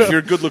 exactly. If you're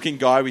a good-looking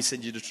guy, we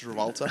send you to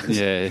Travolta.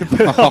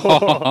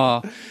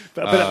 Yeah.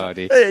 Oh,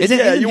 dear. Hey,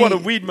 Isn't you want to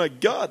he- weed my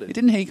garden?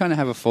 Didn't he kind of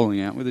have a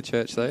falling out with the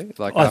church though?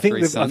 Like I after think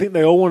his son? I think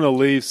they all want to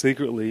leave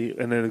secretly,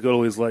 and then they've got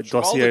all these like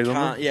dossiers on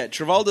them. Yeah,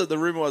 Travolta. The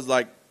rumor was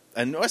like,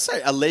 and I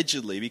say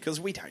allegedly because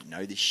we don't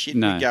know this shit.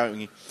 No. We're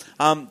going.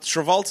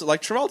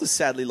 Travolta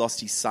sadly lost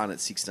his son at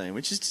 16,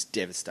 which is just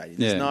devastating.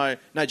 There's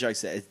no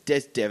jokes there.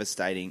 It's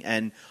devastating,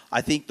 and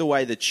I think the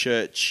way the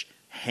church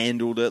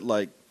handled it,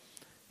 like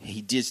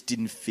he just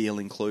didn't feel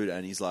included,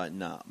 and he's like,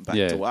 nah,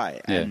 backed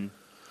away. Yeah. And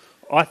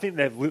I think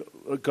they've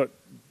got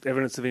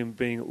evidence of him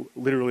being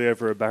literally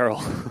over a barrel.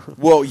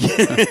 well,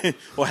 yeah,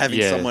 or having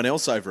Yeah. someone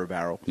else over a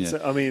barrel. Yeah.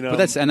 So, I mean, but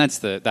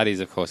that is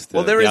of course the,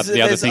 Well, there the, is.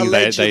 the other There's thing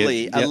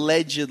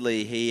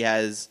allegedly he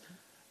has,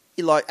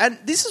 like, and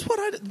this is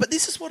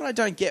what I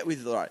don't get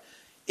with, right?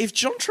 if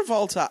John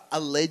Travolta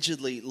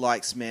allegedly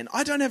likes men,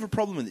 I don't have a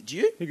problem with it. Do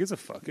you? He gives a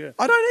fuck, yeah.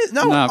 I don't.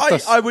 No, No, of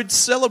course. I would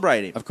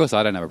celebrate him. Of course,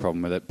 I don't have a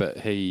problem with it, but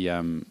he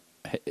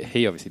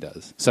obviously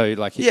does. So,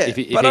 like, Yeah,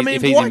 if but I mean,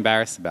 if he's why-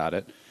 embarrassed about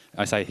it,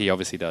 I say he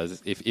obviously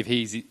does. If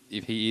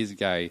he is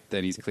gay,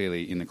 then he's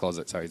clearly in the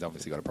closet, so he's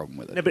obviously got a problem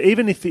with it. No, but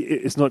even if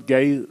it's not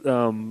gay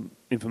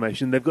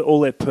information, they've got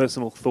all their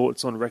personal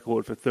thoughts on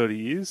record for 30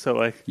 years. So,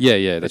 like,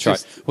 Yeah, that's right.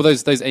 just- Well,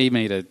 those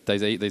e-meter,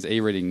 those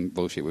e-reading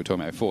bullshit we were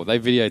talking about before, they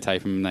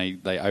videotape them and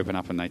they open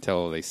up and they tell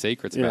all these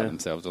secrets about Yeah.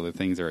 themselves, all the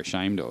things they're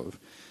ashamed of.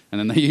 And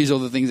then they use all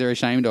the things they're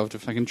ashamed of to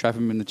fucking trap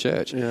them in the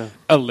church. Yeah.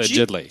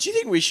 Allegedly. Do you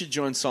think we should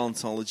join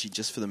Scientology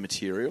just for the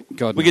material?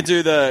 God, we no. could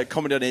do the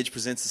Comedy on Edge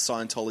presents the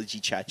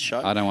Scientology chat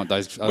show. I don't want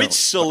those. I Which don't-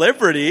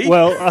 celebrity?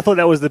 well, I thought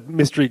that was the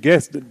mystery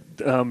guest.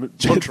 John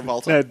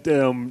Travolta.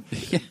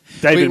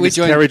 David We joined-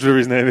 Miscarriage, whatever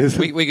his name is.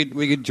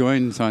 we could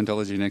join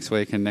Scientology next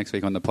week, and next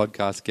week on the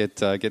podcast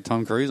get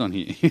Tom Cruise on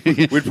here.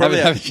 We'd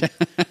probably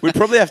we'd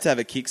probably have to have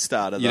a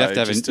Kickstarter. You'd have to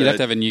have just you'd have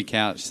to have a new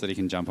couch that he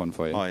can jump on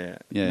for you. Oh yeah.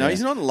 Yeah, No, yeah.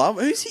 he's not in love.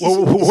 Who's he?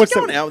 Well, Is what's he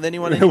going that- out with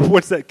anyone? anymore?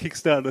 What's that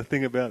Kickstarter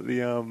thing about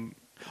the...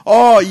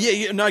 Oh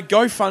yeah, no,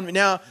 GoFundMe.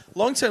 Now,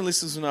 long-term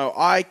listeners will know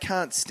I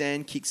can't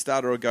stand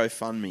Kickstarter or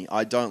GoFundMe.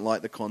 I don't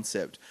like the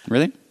concept.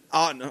 Really?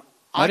 Oh no,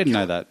 I didn't know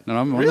can't- that, and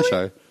I'm on Really? the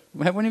show.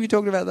 When have you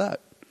talked about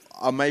that?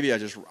 Maybe I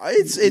just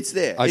it's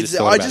there. I It's just there.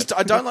 thought about it.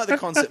 I don't like the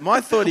concept.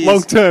 My thought is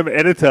long-term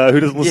editor who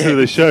doesn't listen Yeah. to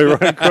the show,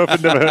 Ryan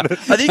Crawford, never heard it.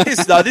 I think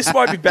this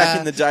might be back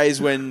in the days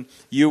when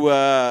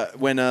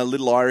when a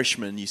Little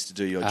Irishman used to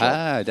do your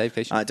job. Dave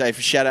Keishan.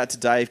 Dave, shout out to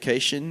Dave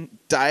Keishan.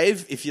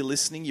 Dave, if you're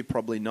listening, you're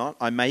probably not.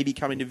 I may be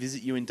coming to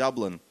visit you in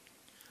Dublin.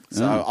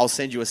 So Oh. I'll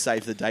send you a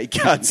save the date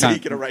card so you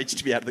Can't- can arrange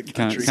to be out of the Can't,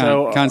 country. can't,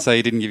 So, can't say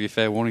he didn't give you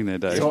fair warning there,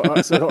 Dave.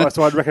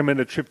 So I'd recommend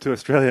a trip to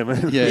Australia,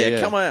 man.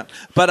 Yeah. Come on out.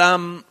 But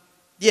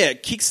yeah,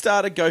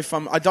 Kickstarter,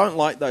 GoFundMe. I don't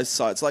like those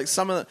sites. Like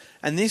some of the,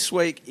 and this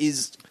week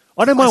is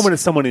I don't mind when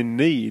it's someone in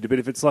need, but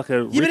if it's like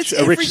a but rich, it's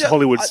a rich every day-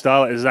 Hollywood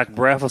star like Zach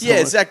Braff or something.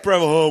 yeah, Zach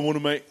Braff. Oh, I want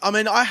to make. I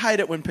mean, I hate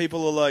it when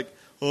people are like,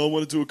 "Oh, I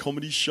want to do a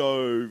comedy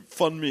show.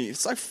 Fund me."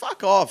 It's like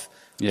fuck off.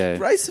 Yeah.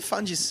 Raise the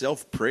funds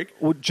yourself, prick.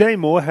 Well, Jay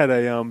Moore had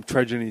a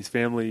tragedy in his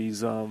family.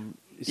 He's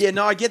Yeah,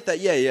 no, I get that.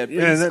 Yeah. But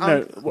Yeah, his,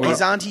 no, well,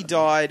 his auntie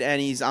died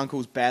and his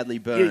uncle's badly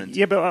burned.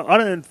 yeah, but I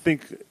don't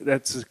think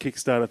that's a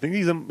Kickstarter thing.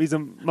 He's a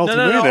No.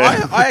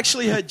 multi-millionaire. I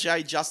actually heard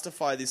Jay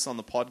justify this on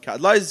the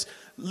podcast. Those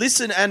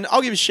listen, and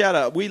I'll give a shout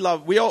out.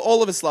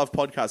 All of us love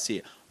podcasts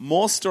here.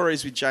 More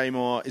Stories with Jay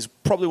Moore is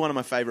probably one of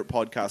my favorite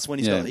podcasts. When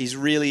he's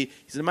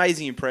an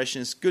amazing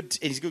impressionist. Good,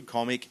 and he's a good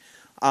comic.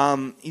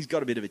 He's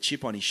got a bit of a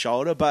chip on his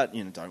shoulder, but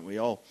don't we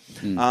all?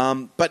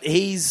 But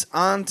his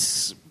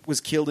aunt was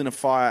killed in a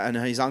fire, and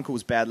his uncle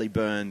was badly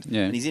burned,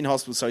 Yeah. and he's in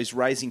hospital, so he's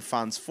raising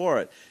funds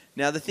for it.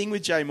 Now, the thing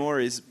with Jay Moore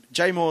is,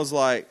 Jay Moore's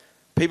like,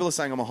 people are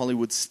saying I'm a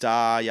Hollywood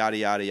star, yada,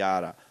 yada,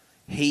 yada.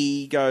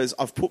 He goes,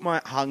 I've put my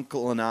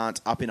uncle and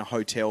aunt up in a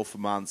hotel for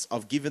months.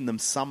 I've given them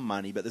some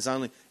money, but there's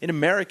only, in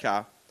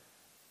America,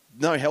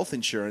 no health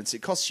insurance. It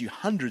costs you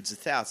hundreds of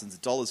thousands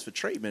of dollars for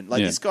treatment. Like,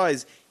 Yeah. this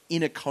guy's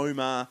in a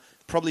coma,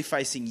 probably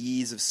facing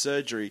years of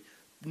surgery.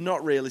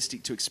 Not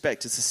realistic to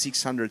expect. It's a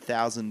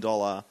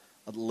 $600,000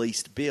 at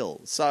least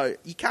bill. So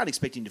you can't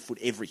expect him to foot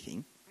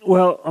everything.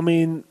 Well, I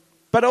mean,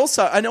 But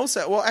also,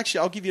 well, actually,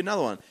 I'll give you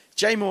another one.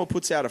 Jay Moore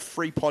puts out a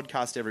free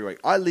podcast every week.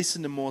 I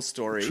listen to More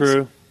Stories.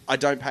 True. I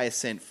don't pay a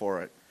cent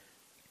for it.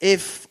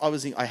 If I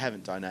was, I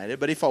haven't donated,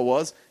 but if I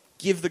was,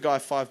 give the guy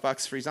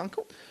 $5 for his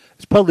uncle.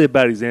 it's probably a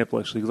bad example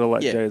actually because I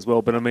like Yeah. Jay as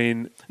well. But I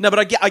mean, No, but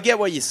I get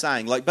what you're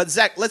saying. Like, but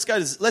Zach, let's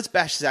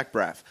bash Zach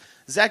Braff.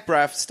 Zach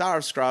Braff, star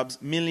of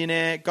Scrubs,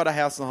 millionaire, got a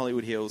house in the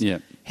Hollywood Hills. Yeah.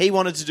 He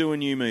wanted to do a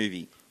new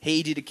movie.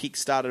 He did a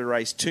Kickstarter to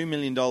raise $2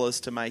 million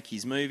to make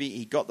his movie.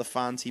 He got the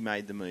funds. He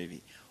made the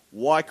movie.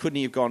 Why couldn't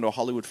he have gone to a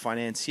Hollywood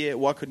financier?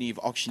 Why couldn't he have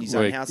auctioned his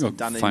own house and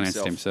done it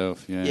financed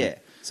himself? himself. Yeah.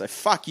 So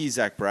fuck you,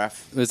 Zach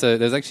Braff.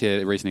 There's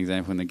actually a recent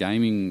example in the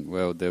gaming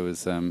world. There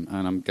was, and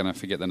I'm going to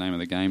forget the name of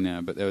the game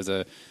now, but there was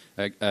a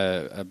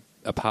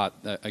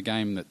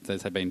game that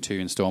there's had been 2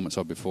 installments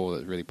of before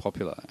that's really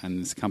popular,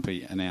 and this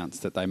company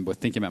announced that they were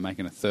thinking about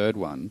making a third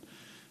one.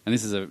 And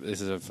this is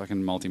a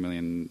fucking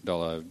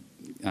multi-million-dollar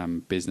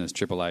business,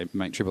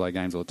 make AAA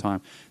games all the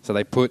time. So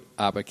they put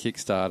up a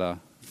Kickstarter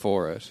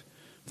for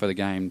the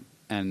game,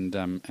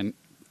 and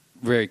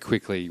very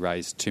quickly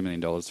raised $2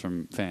 million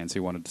from fans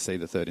who wanted to see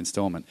the third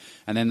installment.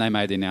 And then they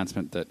made the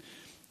announcement that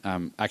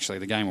actually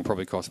the game will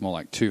probably cost more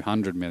like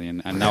 $200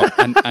 million, and they'll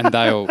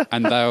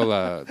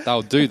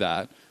do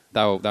that.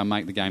 They'll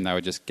make the game. They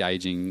were just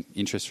gauging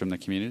interest from the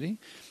community.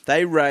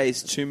 They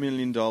raised $2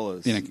 million.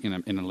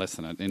 In less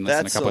than a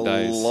That's couple of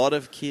days. a lot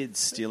of kids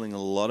stealing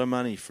a lot of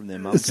money from their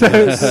mums. so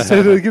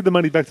do they give the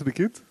money back to the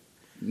kids?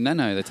 No,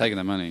 they're taking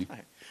the money.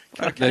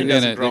 Cocaine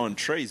doesn't grow on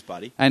trees,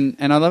 buddy. And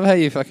I love how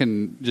you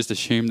fucking just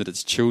assume that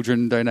it's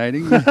children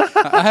donating.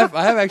 I have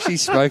actually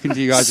spoken to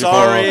you guys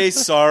before.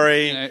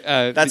 Sorry. You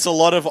know, That's a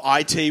lot of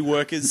IT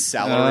workers'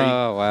 salary.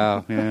 Oh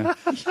wow, yeah.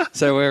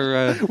 So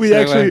we're We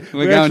actually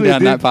going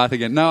down did. that path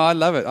again. No, I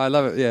love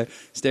it. Yeah,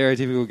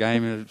 stereotypical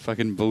gamer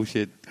fucking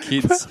bullshit.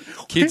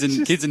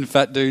 Kids and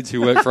fat dudes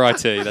who work for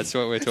IT. That's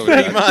what we're talking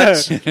Pretty about.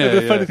 much. But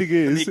the funny thing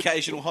And the is,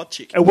 occasional hot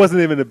chick. it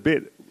wasn't even a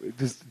bit. We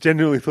just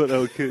genuinely thought they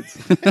were kids.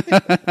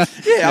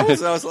 Yeah, I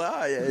was like,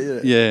 oh, yeah.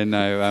 Yeah,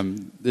 no,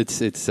 it's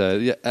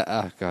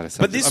God,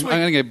 But this I'm week-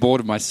 going to get bored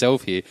of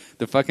myself here.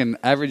 The fucking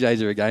average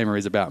age of a gamer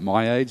is about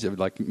my age, of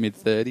like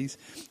mid-30s.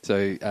 So,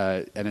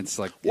 and it's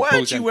like, Why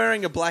aren't you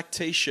wearing a black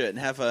T-shirt and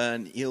have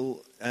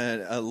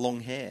a long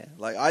hair?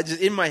 Like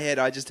in my head,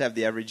 I just have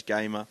the average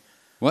gamer.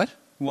 What?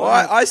 Well,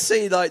 I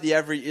see like the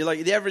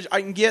average.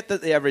 I can get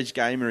that the average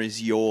gamer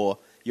is your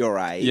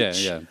age.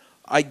 Yeah.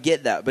 I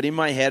get that, but in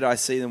my head, I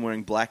see them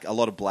wearing a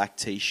lot of black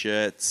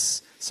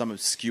T-shirts, some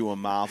obscure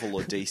Marvel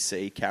or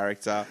DC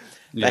character.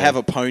 Yeah. They have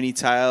a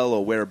ponytail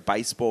or wear a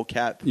baseball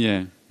cap.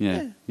 Yeah.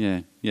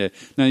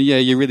 No,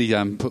 you're really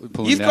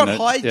pulling You've down got that-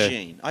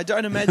 hygiene. I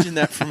don't imagine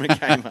that from a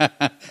gamer.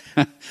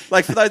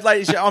 Like for those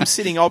ladies, I'm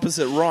sitting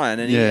opposite Ryan,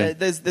 and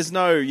there's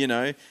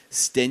no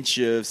stench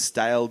of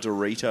stale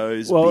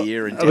Doritos,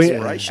 beer, and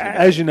desperation.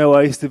 As you know,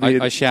 I used to be.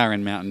 I shower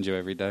in Mountain Dew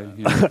every day.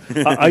 Yeah.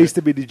 I used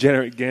to be a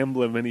degenerate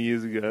gambler many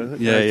years ago.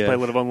 Yeah, I used to yeah. play a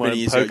lot of online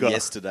Many years ago, poker.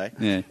 yesterday.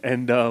 Yeah.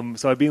 And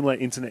so I'd be in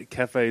like internet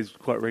cafes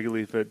quite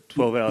regularly for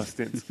 12-hour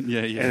stints.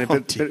 Yeah. And Oh,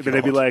 but there'd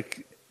be God.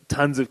 like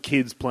tons of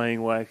kids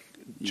playing like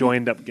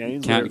joined up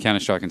games.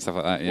 Counter-Strike and stuff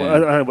like that. Yeah. Well, I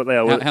don't know what they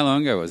are. How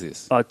long ago was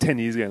this? 10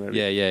 years ago, maybe.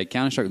 Yeah.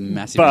 Counter-Strike was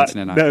massive But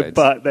internet no, arcades.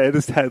 but they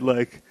just had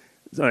like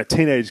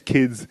teenage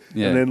kids,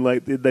 Yeah. and then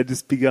like they'd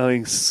just be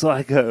going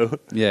psycho.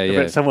 Yeah.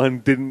 About someone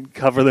didn't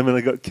cover them and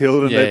they got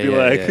killed, and they'd be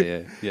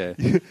like yeah.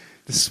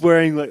 just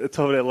swearing like the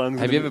top of their lungs.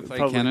 Have in you ever the played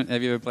public.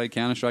 Have you ever played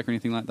Counter Strike or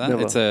anything like that?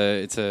 Never.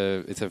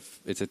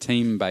 It's a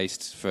team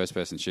based first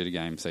person shooter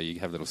game. So you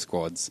have little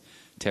squads,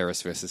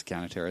 terrorists versus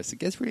counter terrorists. It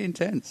gets pretty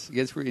intense. It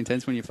gets pretty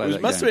intense when you play that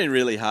It must game. have been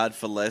really hard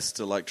for Les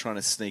to like trying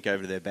to sneak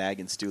over to their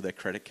bag and steal their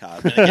credit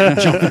card and again,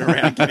 jumping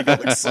around, getting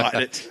all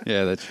excited.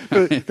 Yeah, that's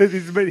But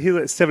hear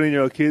like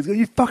 17-year-old kids go,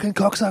 "You fucking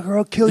cocksucker!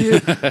 I'll kill you."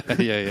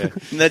 yeah.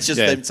 And that's just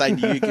Yeah. them saying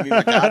to you, "Give me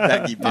my card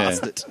back, you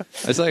bastard."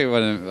 It's like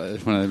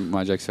one of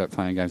my jokes about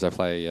playing games. I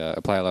play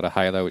a lot of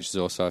Halo, which is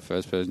also a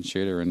first-person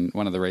shooter, and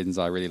one of the reasons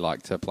I really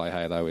like to play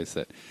Halo is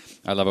that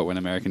I love it when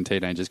American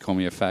teenagers call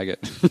me a faggot.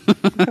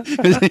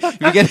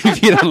 if you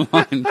get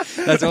online,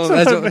 that's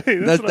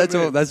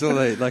all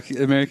they like.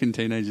 American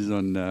teenagers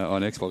on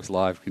Xbox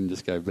Live can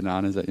just go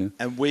bananas at you.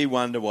 And we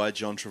wonder why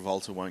John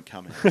Travolta won't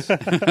come out.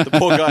 The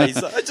poor guy,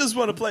 he's like, "I just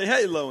want to play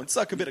Halo and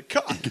suck a bit of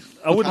cock."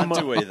 I wouldn't Can't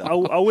do mind. either.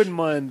 I wouldn't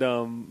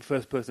mind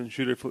first-person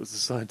shooter if it was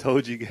a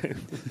Scientology game.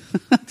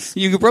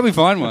 You could probably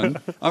find one.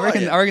 I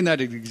reckon. yeah. I reckon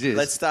that exists.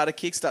 Let's start a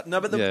Kickstarter. No,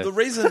 but Yeah. the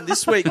reason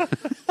this week,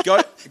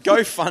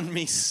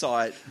 GoFundMe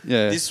site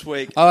this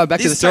week. Oh, back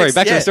to the story.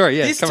 Back to the story.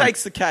 Yeah, this come on.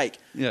 takes the cake.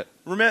 Yeah.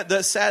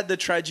 Remember the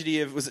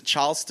tragedy of, was it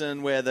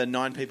Charleston, where the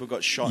 9 people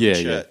got shot Yeah,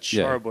 in yeah, church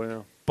yeah. Horrible.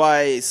 Yeah.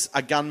 by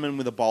a gunman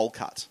with a bowl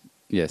cut.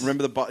 Yes.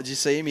 Remember did you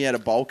see him? He had a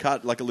bowl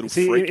cut, like a little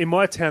See, freak. in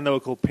my town, they were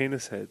called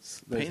penis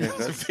heads. Those Penis,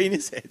 guys.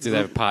 penis heads. Do they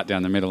have a part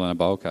down the middle and a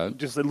bowl cut?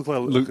 Just they look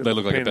like They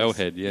look like a penis. bell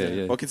head.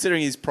 Yeah. Well,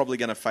 considering he's probably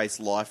going to face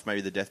life,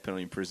 maybe the death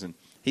penalty in prison,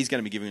 he's going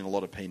to be giving a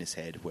lot of penis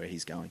head where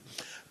he's going.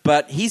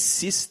 But his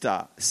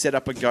sister set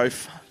up a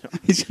GoFundMe.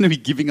 He's going to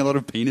be giving a lot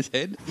of penis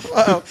head.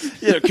 Well,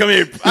 yeah, come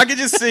here. I can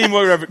just see him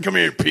walking over. Come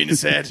here,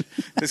 penis head.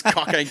 This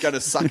cock ain't going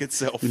to suck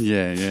itself.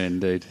 Yeah,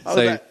 indeed. Oh,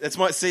 that's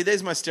my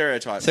there's my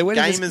stereotype. So where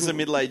does Gamers this- are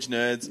middle-aged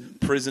nerds.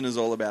 Prison is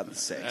all about the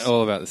sex.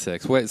 All about the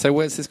sex. So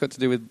what's this got to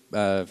do with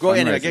Well,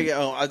 anyway,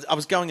 fundraising? I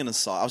was going in a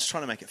side. I was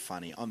trying to make it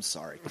funny. I'm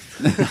sorry.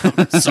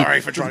 I'm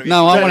sorry for trying to be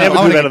No, Don't ever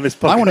do that on this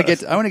I want to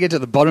podcast. get to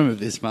the bottom of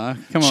this, Mark.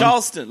 Come on.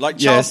 Charleston.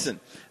 Yes.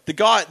 The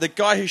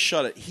guy who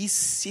shot it, his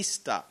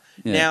sister.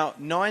 Yeah. Now,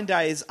 9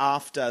 days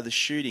after the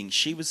shooting,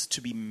 she was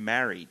to be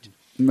married.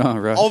 Oh,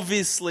 right.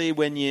 Obviously,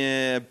 when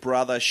your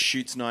brother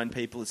shoots 9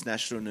 people, it's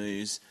national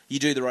news. You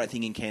do the right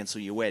thing and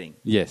cancel your wedding,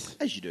 Yes.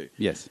 as you do.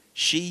 Yes.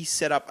 She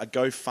set up a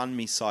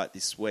GoFundMe site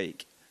this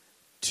week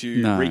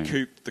to No.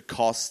 recoup the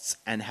costs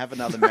and have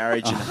another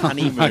marriage and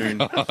honeymoon.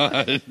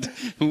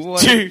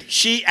 What?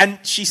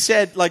 She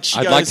said, like, she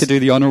I'd goes, like to do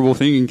the honourable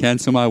thing and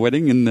cancel my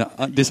wedding, and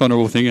the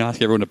dishonourable thing and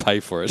ask everyone to pay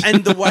for it.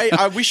 and the way,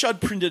 I wish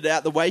I'd printed it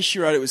out, the way she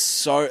wrote it was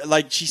so,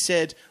 like, she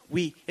said,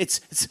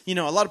 it's a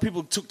lot of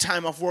people took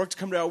time off work to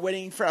come to our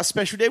wedding for our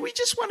special day. We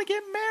just want to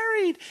get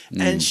married.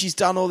 And she's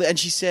done all that. And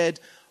she said,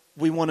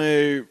 we want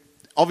to,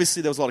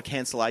 obviously there was a lot of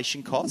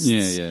cancellation costs.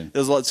 Yeah. There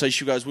was a lot, so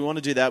she goes, we want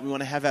to do that. We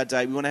want to have our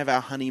date. We want to have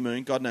our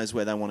honeymoon. God knows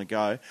where they want to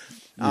go.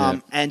 Yeah.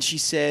 And she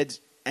said,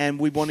 and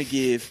we want to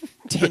give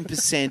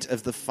 10%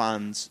 of the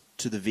funds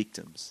to the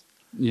victims.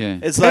 Yeah.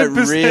 It's like,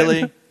 10%.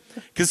 really?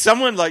 Because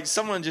someone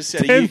just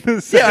said,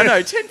 10%. yeah, I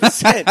know,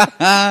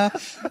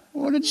 10%.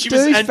 What a She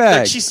was, and, like,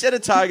 douchebag. she set a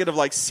target of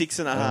like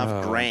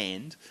 $6.5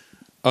 grand,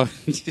 Oh,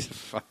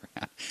 far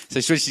out. So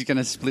she's going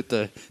to split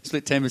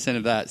 10%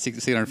 of that,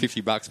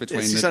 $650 between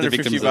the $650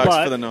 victims. bucks.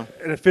 But for the no-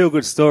 in a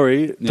feel-good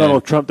story,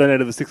 Donald Trump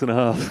donated the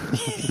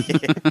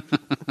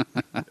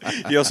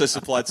 6.5. He also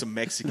supplied some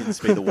Mexicans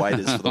to be the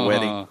waiters for the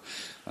wedding.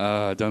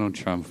 Donald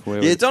Trump.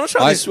 Donald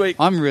Trump this week.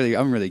 I'm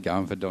really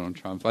going for Donald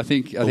Trump. I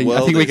think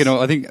world we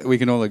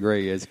can all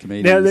agree as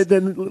comedians. Now,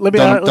 then let me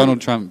Donald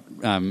Trump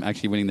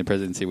actually winning the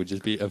presidency would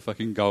just be a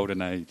fucking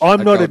golden age.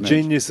 I'm not a golden age.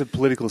 genius of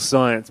political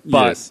science,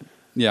 but Yes.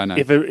 Yeah, I know.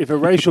 if a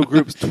racial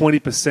group's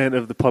 20%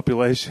 of the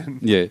population,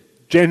 Yeah.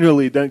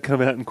 generally don't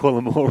come out and call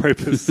them all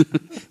rapists.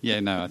 Yeah,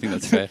 no, I think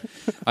that's fair.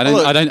 I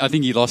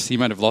think he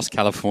might have lost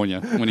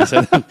California when he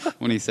said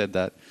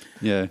that.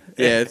 Yeah.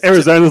 Yeah,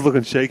 Arizona's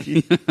looking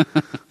shaky.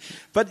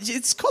 but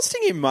it's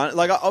costing him money.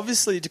 Like,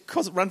 obviously, to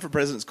run for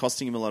president is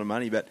costing him a lot of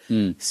money. But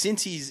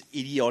since his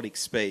idiotic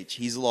speech,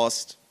 he's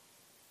lost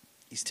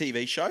his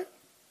TV show.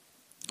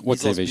 What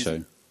He's lost TV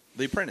show?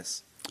 The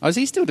Apprentice. Oh, is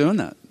he still doing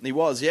that? He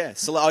was, yeah.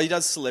 He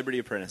does Celebrity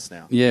Apprentice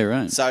now. Yeah,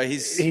 right. So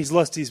he's... He's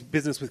lost his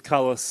business with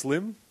Carlos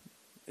Slim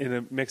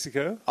in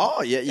Mexico.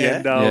 Oh, yeah.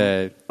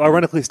 And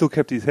ironically still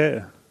kept his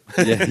hair.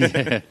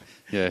 Yeah.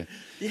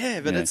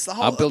 Yeah, but it's the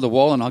whole... I'll build a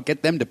wall and I'll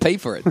get them to pay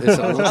for it. What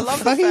I love the the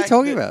fuck are you fact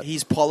talking that about?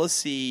 his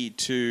policy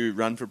to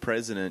run for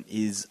president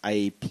is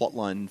a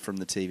plotline from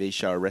the TV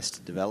show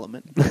Arrested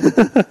Development.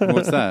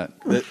 What's that?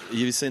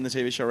 You've seen the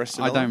TV show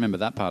Arrested I Development? don't remember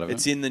that part of it.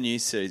 It's in the new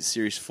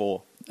series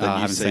 4. The Oh, I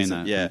new haven't seen season.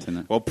 that. Yeah. I haven't seen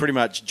that. Well, pretty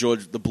much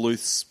the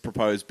Bluths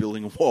proposed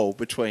building a wall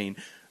between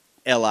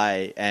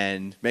LA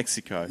and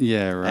Mexico.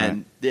 Yeah, right.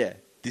 And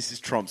this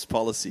is Trump's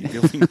policy,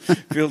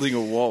 building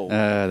a wall.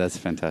 That's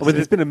fantastic. Well,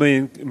 there's been a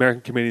million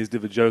American comedians do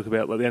a joke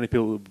about the only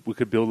people who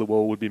could build a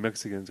wall would be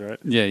Mexicans, right?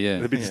 Yeah.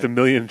 There'd be just a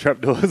million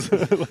trapdoors.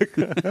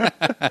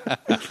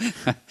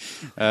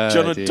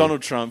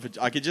 Donald Trump,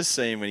 I could just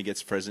see him when he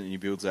gets president and he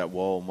builds that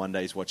wall, and one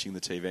day he's watching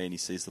the TV and he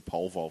sees the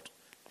pole vault.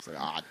 It's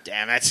like,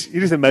 damn it. You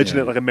just imagine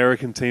it like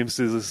American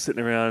Teamsters are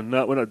sitting around.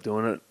 No, we're not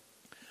doing it.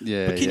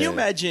 Yeah. But can you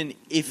imagine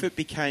if it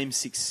became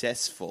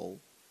successful?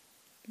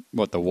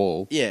 What, the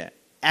wall? Yeah.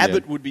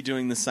 Abbott would be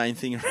doing the same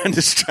thing around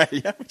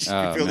Australia, which is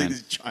building man.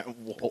 this giant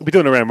wall. We'll be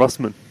doing it around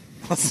Rossman.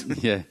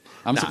 Yeah.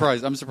 I'm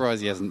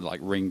surprised he hasn't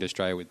ringed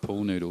Australia with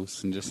pool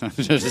noodles and just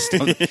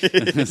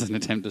as an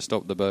attempt to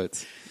stop the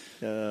boats.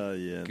 Oh,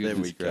 yeah. There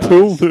Goodness we go. gracious.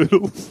 Pool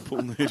noodles.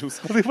 Pool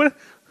noodles. I mean,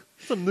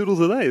 what noodles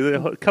are they?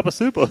 They're a cup of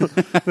soup. You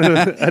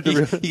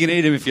can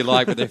eat them if you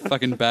like, but they're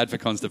fucking bad for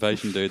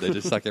constipation, dude. They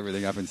just suck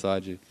everything up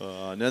inside you.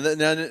 Now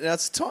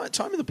it's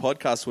time in the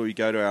podcast where we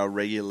go to our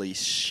regularly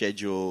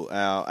scheduled,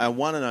 our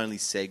one and only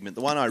segment,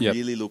 the one I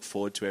really look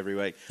forward to every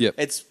week. Yep.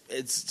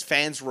 It's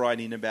fans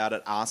writing about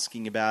it,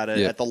 asking about it.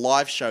 Yep. At the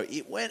live show,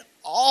 it went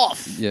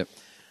off. Yep.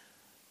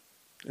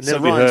 So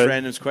Ryan's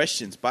Random's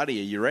questions. Buddy,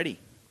 are you ready?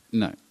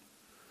 No.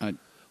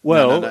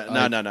 Well,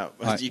 No.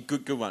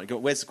 Good one.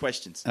 Where's the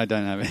questions? I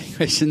don't have any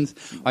questions.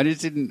 I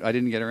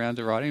didn't get around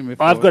to writing them.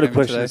 I've got a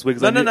question this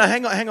week. No.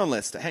 Hang on,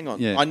 Lester. Hang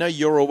on. Yeah. I know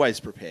you're always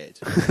prepared.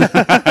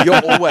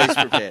 You're always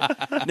prepared.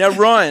 Now,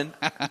 Ryan,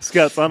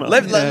 Scout Summer.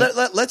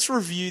 let's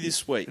review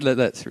this week.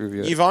 Let's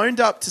review it. You've owned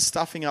up to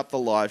stuffing up the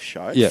live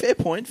show. Yep. Fair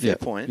point.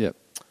 Yep.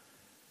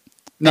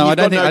 No, you've I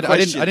don't got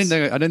think. no I didn't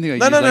think. I don't think.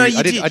 No, I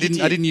you did.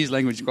 didn't use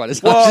language quite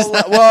as much as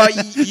that. Well,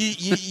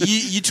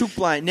 you took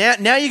blame.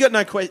 Now you got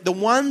no question. The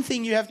one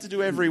thing you have to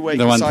do every week,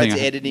 besides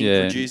editing,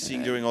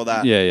 producing, doing all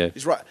that,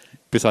 is right.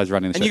 Besides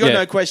running the show, And you got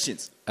no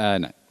questions.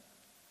 No,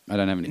 I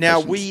don't have any.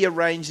 Now questions. we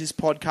arranged this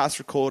podcast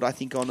record, I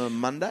think, on a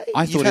Monday.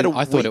 I You've had a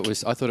thought it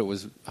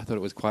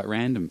week. was quite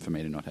random for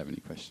me to not have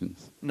any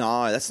questions.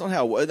 No, that's not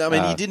how it works. I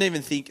mean, you didn't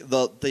even think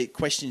the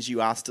questions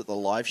you asked at the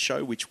live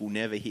show, which will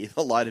never hear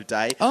the light of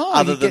day,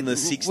 other than the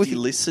 60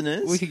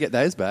 listeners. We could get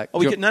those back.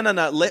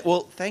 No.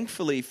 Well,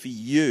 thankfully for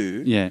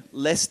you,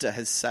 Lester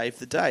has saved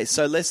the day.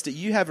 So, Lester,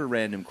 you have a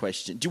random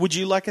question. Would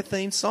you like a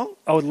theme song?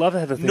 I would love to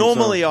have a theme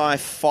Normally, song. I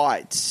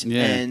fight,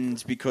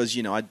 and because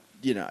I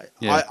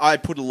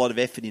put a lot of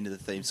effort into the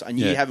theme song, and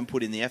you haven't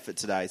put in the effort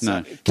today.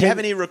 So, do you have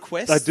any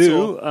requests? I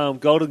do.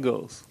 Golden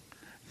Girls.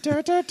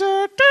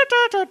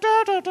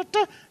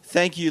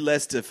 Thank you,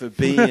 Lester, for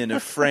being a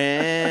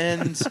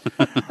friend.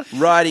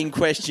 Writing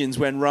questions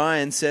when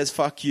Ryan says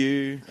 "fuck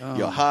you." Oh.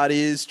 Your heart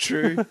is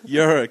true.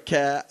 You're a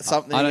cat.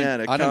 Something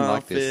and a I don't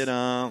like this.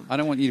 I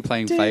don't want you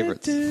playing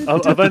favourites.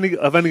 I've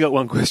only got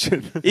one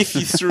question. If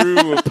you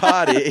threw a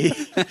party,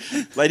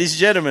 ladies and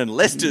gentlemen,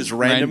 Lester's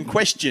random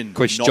question,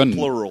 not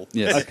plural.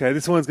 Yes. Okay,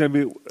 this one's going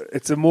to be.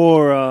 It's a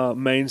more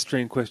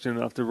mainstream question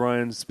after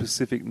Ryan's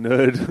specific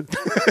nerd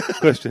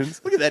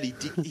questions. Look at that.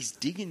 He's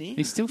digging in.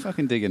 He's still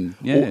fucking digging.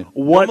 Yeah.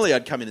 Normally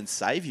I'd come in and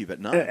save you, but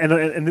no.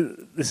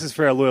 And this is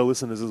for our loyal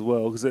listeners as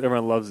well, because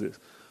everyone loves this.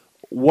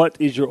 What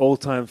is your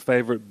all-time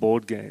favourite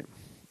board game?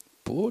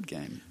 Board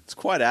game? It's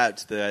quite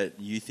apt that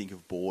you think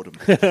of boredom.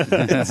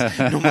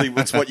 Normally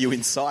it's what you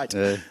incite.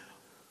 I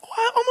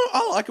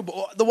like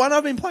the one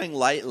I've been playing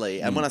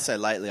lately, and when I say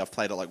lately, I've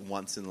played it like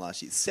once in the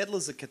last year.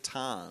 Settlers of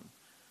Catan.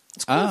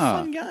 It's quite a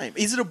fun game.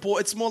 Is it a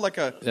board? It's more like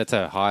a... That's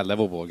a high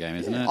level board game,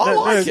 isn't it? I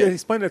like it.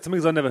 Explain that to me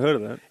because I've never heard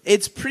of that.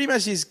 It's pretty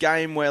much this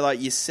game where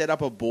like you set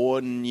up a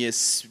board and you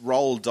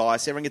roll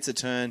dice. Everyone gets a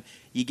turn.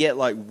 You get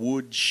like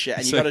wood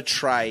and you got to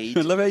trade.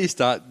 I love how you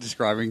start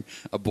describing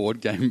a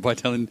board game by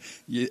telling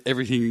you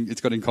everything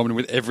it's got in common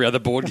with every other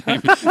board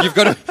game. You've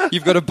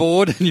got a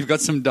board and you've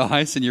got some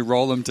dice and you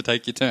roll them to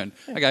take your turn.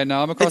 Okay,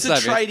 no, I'm across that.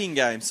 It's a trading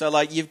game. So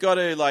like you've got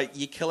to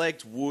you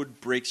collect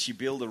wood, bricks, you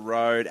build a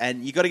road,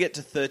 and you got to get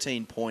to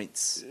 13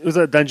 points. It was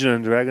a Dungeons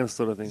and Dragons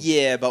sort of thing.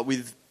 Yeah, but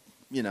with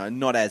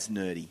not as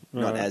nerdy.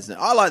 Not as nerdy.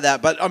 I like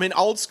that, but I mean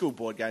old school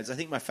board games. I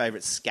think my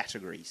favourite's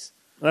Categories.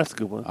 That's a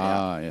good one.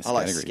 Yes, I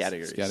like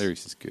Scattergories.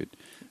 Scattergories is good.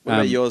 What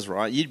about yours,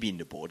 Ryan? You'd be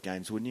into board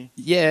games, wouldn't you?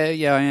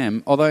 Yeah, I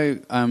am. Although,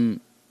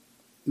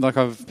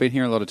 I've been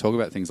hearing a lot of talk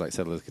about things like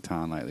Settlers of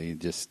Catan lately,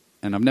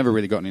 and I've never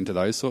really gotten into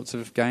those sorts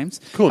of games.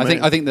 Cool. I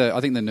think the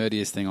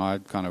nerdiest thing I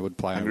kind of would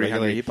play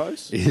Hungry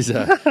Hippos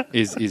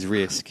is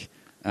Risk.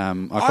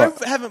 I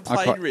haven't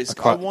played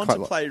Risk. I want to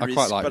play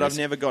Risk, but I've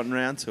never gotten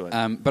around to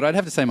it. But I'd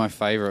have to say my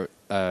favourite,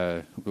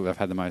 who I've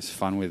had the most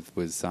fun with,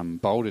 was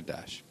Boulder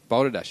Dash.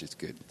 Boulder Dash is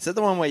good. Is that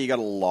the one where you got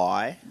to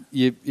lie?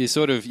 You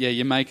sort of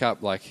you make up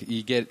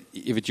you get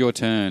if it's your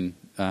turn.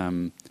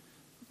 You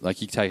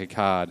take a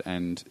card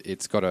and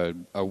it's got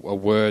a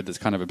word that's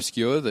kind of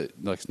obscure that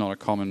it's not a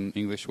common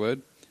English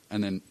word,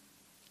 and then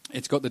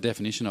it's got the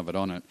definition of it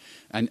on it.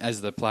 And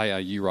as the player,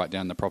 you write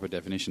down the proper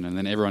definition, and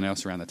then everyone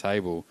else around the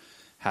table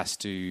has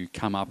to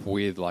come up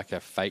with a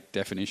fake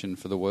definition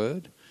for the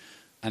word,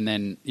 and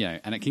then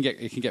and it can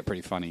get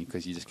pretty funny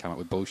because you just come up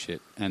with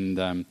bullshit.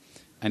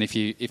 And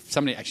if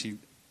somebody actually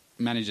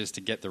manages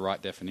to get the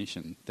right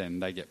definition, then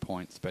they get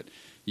points. But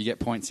you get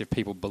points if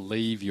people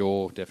believe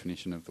your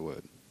definition of the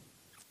word.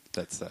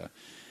 That's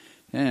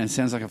it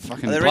sounds like a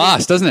fucking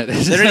blast, doesn't it?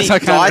 Is there any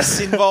dice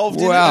involved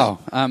in it? Wow.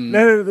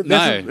 No,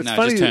 it's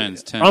funny.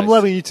 Just turns. I'm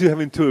loving you two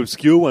having two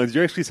obscure ones.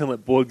 You actually sound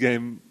like board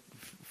game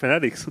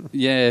fanatics.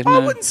 Yeah, I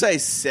wouldn't say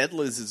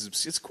Settlers is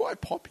obscure. It's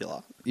quite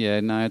popular.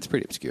 Yeah, no, it's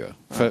pretty obscure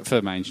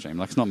for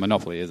mainstream. It's not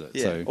Monopoly, is it?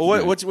 Yeah.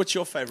 So, what's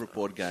your favourite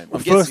board game? Well,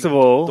 first of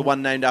all, the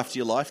one named after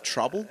your life,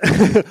 Trouble.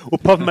 Well,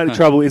 Pop-O-Matic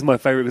Trouble is my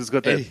favourite because it's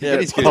got that.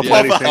 It's good. Look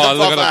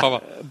at that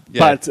Pop-O.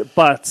 Yeah.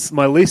 But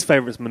my least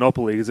favourite is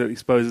Monopoly because it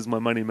exposes my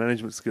money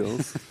management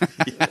skills.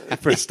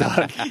 For a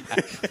start,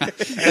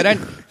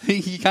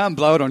 you can't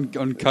blow it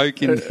on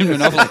coke in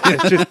Monopoly.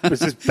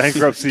 it's just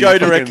bankruptcy. Go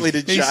directly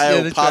to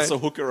jail. Pass a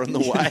hooker on the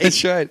way.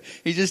 That's right.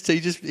 He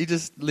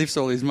just lifts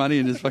all his money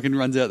and just fucking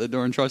runs out the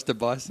door and tries to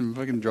buy some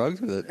fucking drugs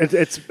with it.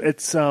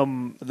 It's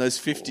And those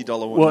 $50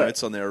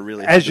 notes on there are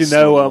really. As you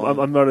know,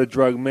 I'm not a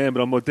drug man,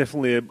 but I'm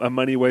definitely a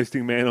money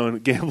wasting man on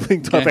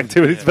gambling type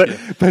activities.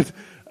 But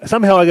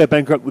somehow I go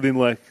bankrupt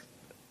within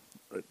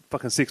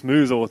fucking 6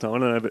 moves all the time. I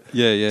don't know, but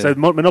yeah. So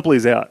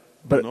Monopoly's out.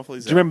 But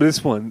Monopoly's do you remember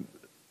this one?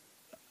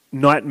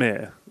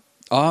 Nightmare.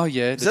 Oh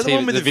yeah, is that the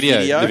one with the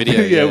video? The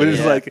video, yeah. But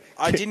it's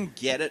I didn't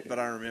get it, but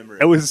I remember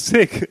it. It was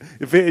sick.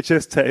 A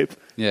VHS tape.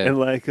 Yeah.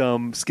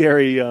 And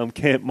scary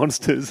camp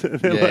monsters. And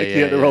then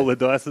you had to roll the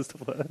dice and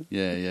stuff like that.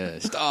 Yeah.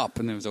 Stop!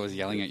 And there was always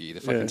yelling at you.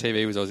 The fucking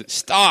TV was always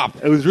stop.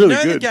 It was really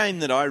good. good. The game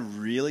that I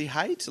really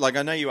hate.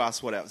 I know you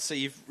asked what else. So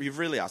you've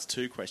really asked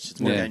 2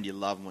 questions. What game do you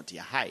love and what do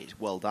you hate?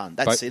 Well done.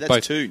 That's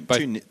two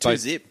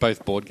zip.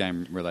 Both board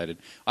game related.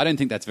 I don't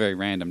think that's very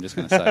random. I'm just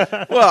going to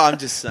say. Well, I'm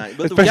just saying.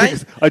 But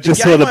I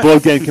just saw the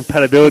board game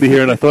compatibility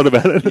here and I thought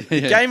about it.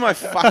 The game I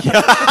fucking...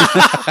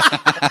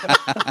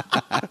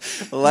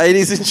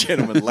 Ladies and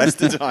gentlemen,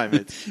 Lester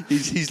Diamond.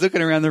 He's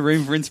looking around the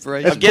room for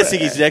inspiration. I'm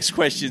guessing his next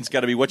question is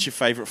going to be, what's your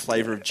favourite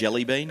flavour of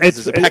jelly bean?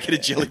 There's a packet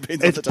of jelly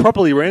beans on the top. It's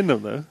properly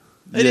random, though.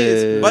 It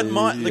is. But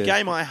the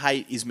game I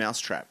hate is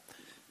Mousetrap.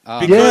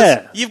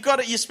 Because you've got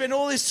it. You spend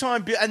all this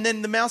time, and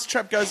then the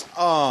Mousetrap goes,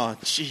 oh,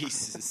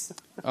 Jesus.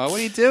 Oh, what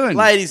are you doing?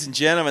 Ladies and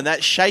gentlemen,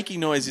 that shaking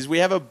noise is we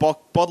have a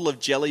bottle of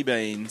jelly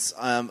beans,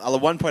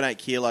 1.8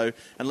 kilo,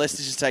 and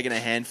Lester's just taken a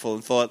handful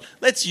and thought,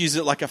 let's use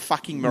it like a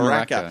fucking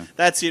maraca.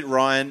 That's it,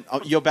 Ryan.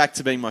 You're back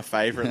to being my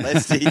favourite,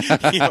 Lester.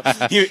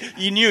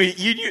 you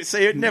knew.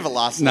 See, it never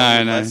lasts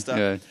long, Lester.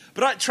 Yeah.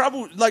 But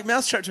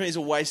Mousetrap to me is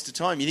a waste of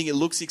time. You think it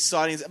looks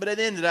exciting, but at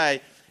the end of the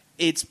day,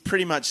 it's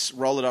pretty much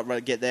roll it up,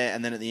 get there,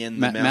 and then at the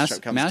end, the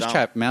Mousetrap comes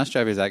down.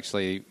 Mousetrap is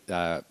actually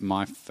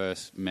my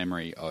first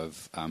memory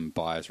of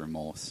buyer's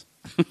remorse.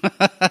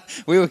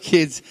 We were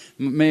kids,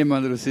 me and my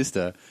little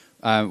sister.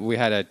 We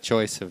had a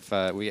choice of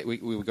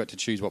we got to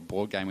choose what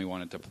board game we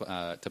wanted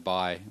to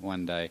buy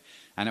one day,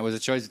 and it was a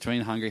choice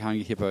between Hungry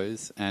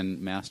Hippos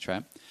and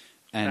Mousetrap.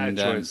 And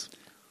choice.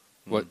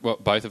 What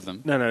both of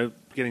them? No,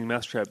 getting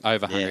Mousetrap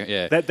over Hungry.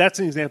 Yeah. That's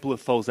an example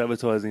of false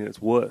advertising at its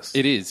worst.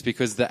 It is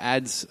because the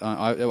ads.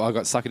 I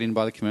got suckered in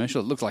by the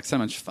commercial. It looked like so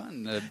much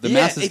fun. The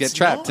mouses get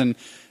trapped and.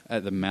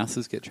 The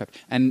mouses get trapped,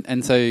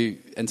 and so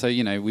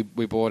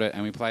we bought it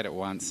and we played it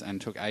once and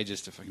took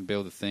ages to fucking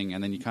build the thing,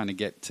 and then you kind of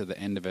get to the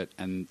end of it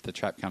and the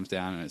trap comes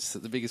down and it's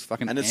the biggest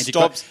fucking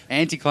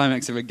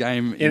anticlimax of a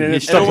game.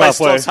 It always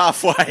stops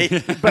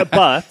halfway.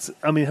 but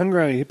I mean,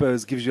 Hungry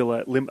Hippos gives you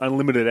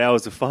unlimited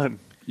hours of fun.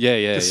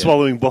 Yeah. Just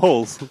swallowing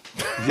balls.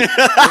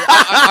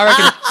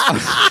 I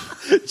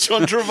reckon.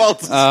 John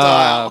Travolta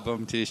style.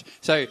 Boom tish.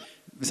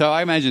 So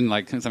I imagine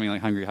like something like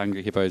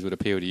Hungry Hippos would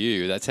appeal to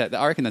you. That's how,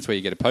 I reckon that's where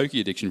you get a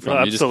pokey addiction from. Oh,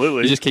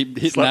 absolutely. You just keep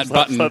hitting Slap, that slap,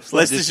 button. slap, slap.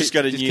 Lester's just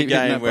got a new keep hitting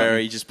game that where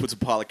button. he just puts a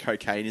pile of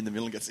cocaine in the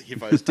middle and gets the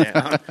hippos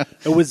down.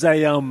 It was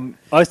a.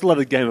 I used to love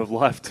the Game of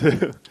Life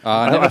too.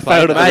 I never I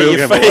failed at the Mate, real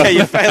you're, Game of Life.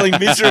 you're failing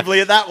miserably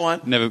at that one.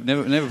 Never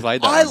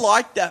played that. I one.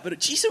 liked that, but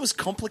geez, it was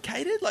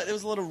complicated. Like there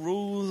was a lot of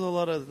rules, a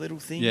lot of little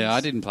things. Yeah,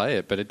 I didn't play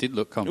it, but it did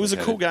look It complicated.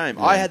 was a cool game.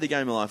 Yeah. I had the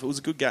Game of Life. It was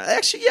a good game.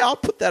 Actually, yeah, I'll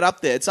put that up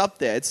there. It's up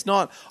there. It's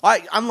not.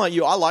 Unlike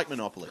you, I like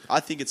Monopoly. I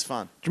think it's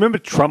fun. Do you remember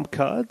trump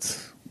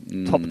cards?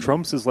 Top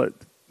trumps is like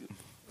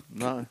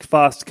No.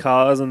 fast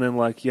cars, and then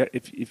like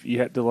if you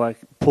had to like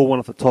pull one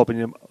off the top, and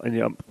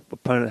your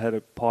opponent had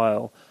a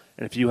pile,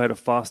 and if you had a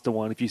faster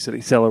one, if you said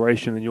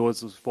acceleration and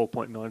yours was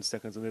 4.9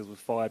 seconds and theirs was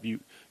 5,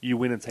 you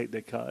win and take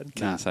their card.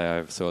 Can't say I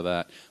ever saw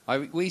that.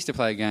 We used to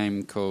play a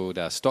game called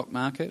Stock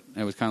Market.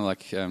 It was kind of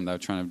like they were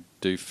trying to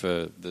do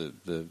for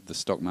the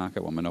stock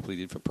market what Monopoly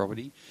did for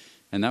property,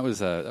 and that was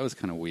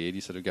kind of weird.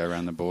 You sort of go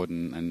around the board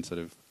and sort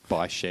of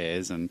buy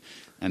shares and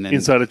then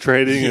Insider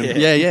trading. And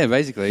yeah,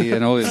 basically,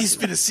 and all If you this.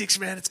 spin a 6,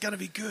 man, it's going to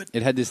be good.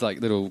 It had this like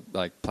little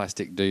like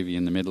plastic doobie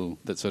in the middle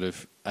that sort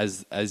of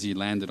as you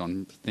landed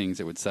on things,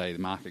 it would say the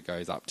market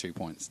goes up 2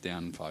 points,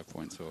 down 5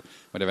 points, or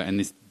whatever, and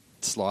this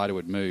slider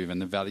would move,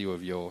 and the value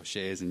of your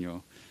shares and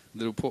your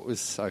little port was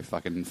so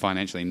fucking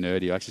financially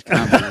nerdy. I just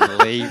can't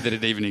believe that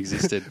it even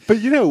existed. But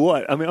you know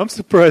what? I mean, I'm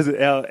surprised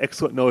at our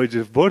excellent knowledge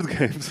of board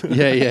games.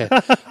 Yeah.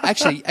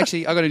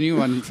 Actually, I got a new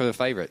one for the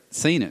favourite.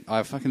 Seen It.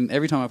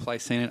 Every time I play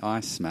Seen It,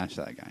 I smash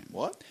that game.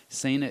 What?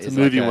 Seen It It's is a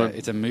movie like one.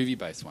 It's a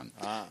movie-based one.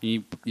 Ah.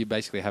 You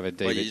basically have a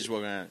DVD. Well, you just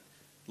walk around.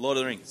 Lord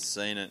of the Rings,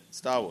 seen it.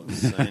 Star Wars,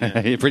 seen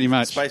it. Yeah, pretty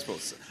much.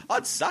 Spaceballs.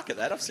 I'd suck at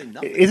that. I've seen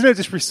nothing. Isn't it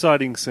just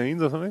reciting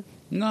scenes or something?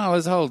 No,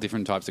 there's a whole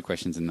different types of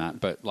questions in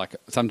that, but like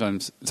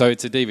sometimes, so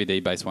it's a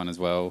DVD-based one as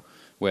well,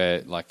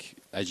 where like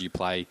as you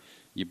play,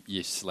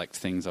 you select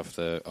things off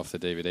the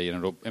DVD,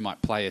 and it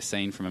might play a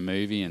scene from a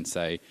movie and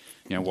say,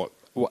 you know, what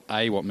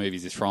movie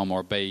is this from,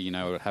 or B, you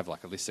know, it'll have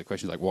like a list of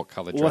questions like what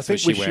colour Well, I dress think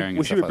was we she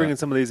wearing. should be bringing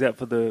some of these out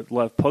for the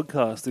live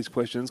podcast. These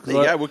questions. There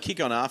you go. We'll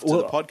kick on after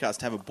the podcast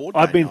to have a board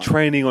game I've been night.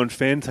 training on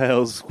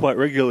Fantails quite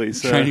regularly.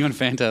 So. Training on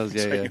Fantails,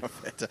 yeah. Training on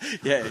Fanta.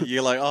 Yeah,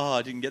 you're like, oh,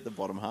 I didn't get the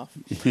bottom half.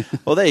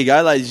 Well, there you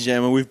go, ladies and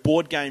gentlemen. We've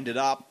board gamed it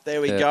up.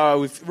 There we Yeah. go.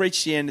 We've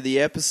reached the end of the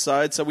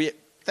episode. So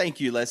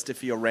thank you, Lester,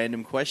 for your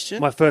random question.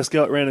 My first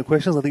go at random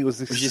questions, I think it was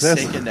a It was your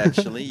success. second,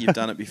 actually. You've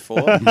done it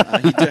before.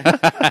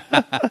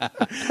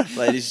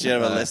 Ladies and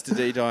gentlemen, Lester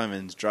D.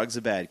 Diamonds. Drugs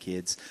are bad,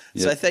 kids.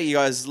 So Yep. thank you,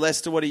 guys.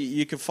 Lester,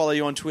 you can follow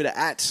you on Twitter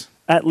at...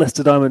 At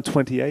Lester Diamond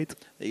 28.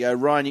 There you go.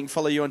 Ryan, you can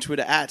follow you on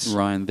Twitter at...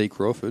 Ryan V. You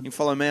Crawford. can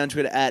follow me on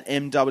Twitter at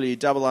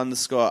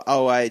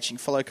MW_OH. You can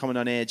follow Comedy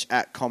on Edge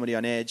at Comedy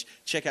on Edge.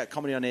 Check out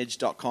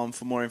comedyonedge.com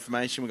for more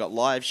information. We've got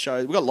live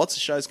shows. We've got lots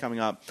of shows coming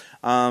up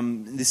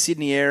in the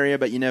Sydney area,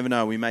 but you never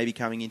know. We may be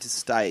coming into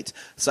state.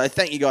 So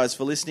thank you guys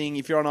for listening.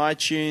 If you're on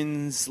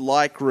iTunes,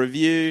 like,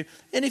 review.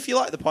 And if you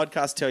like the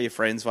podcast, tell your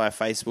friends via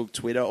Facebook,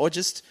 Twitter, or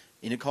just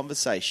in a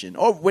conversation.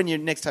 Or when you're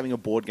next having a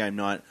board game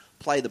night,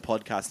 play the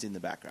podcast in the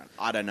background.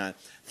 I don't know.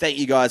 Thank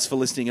you guys for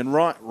listening. And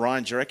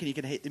Ryan, do you reckon you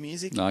can hit the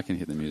music? No, I can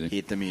hit the music.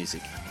 Hit the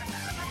music.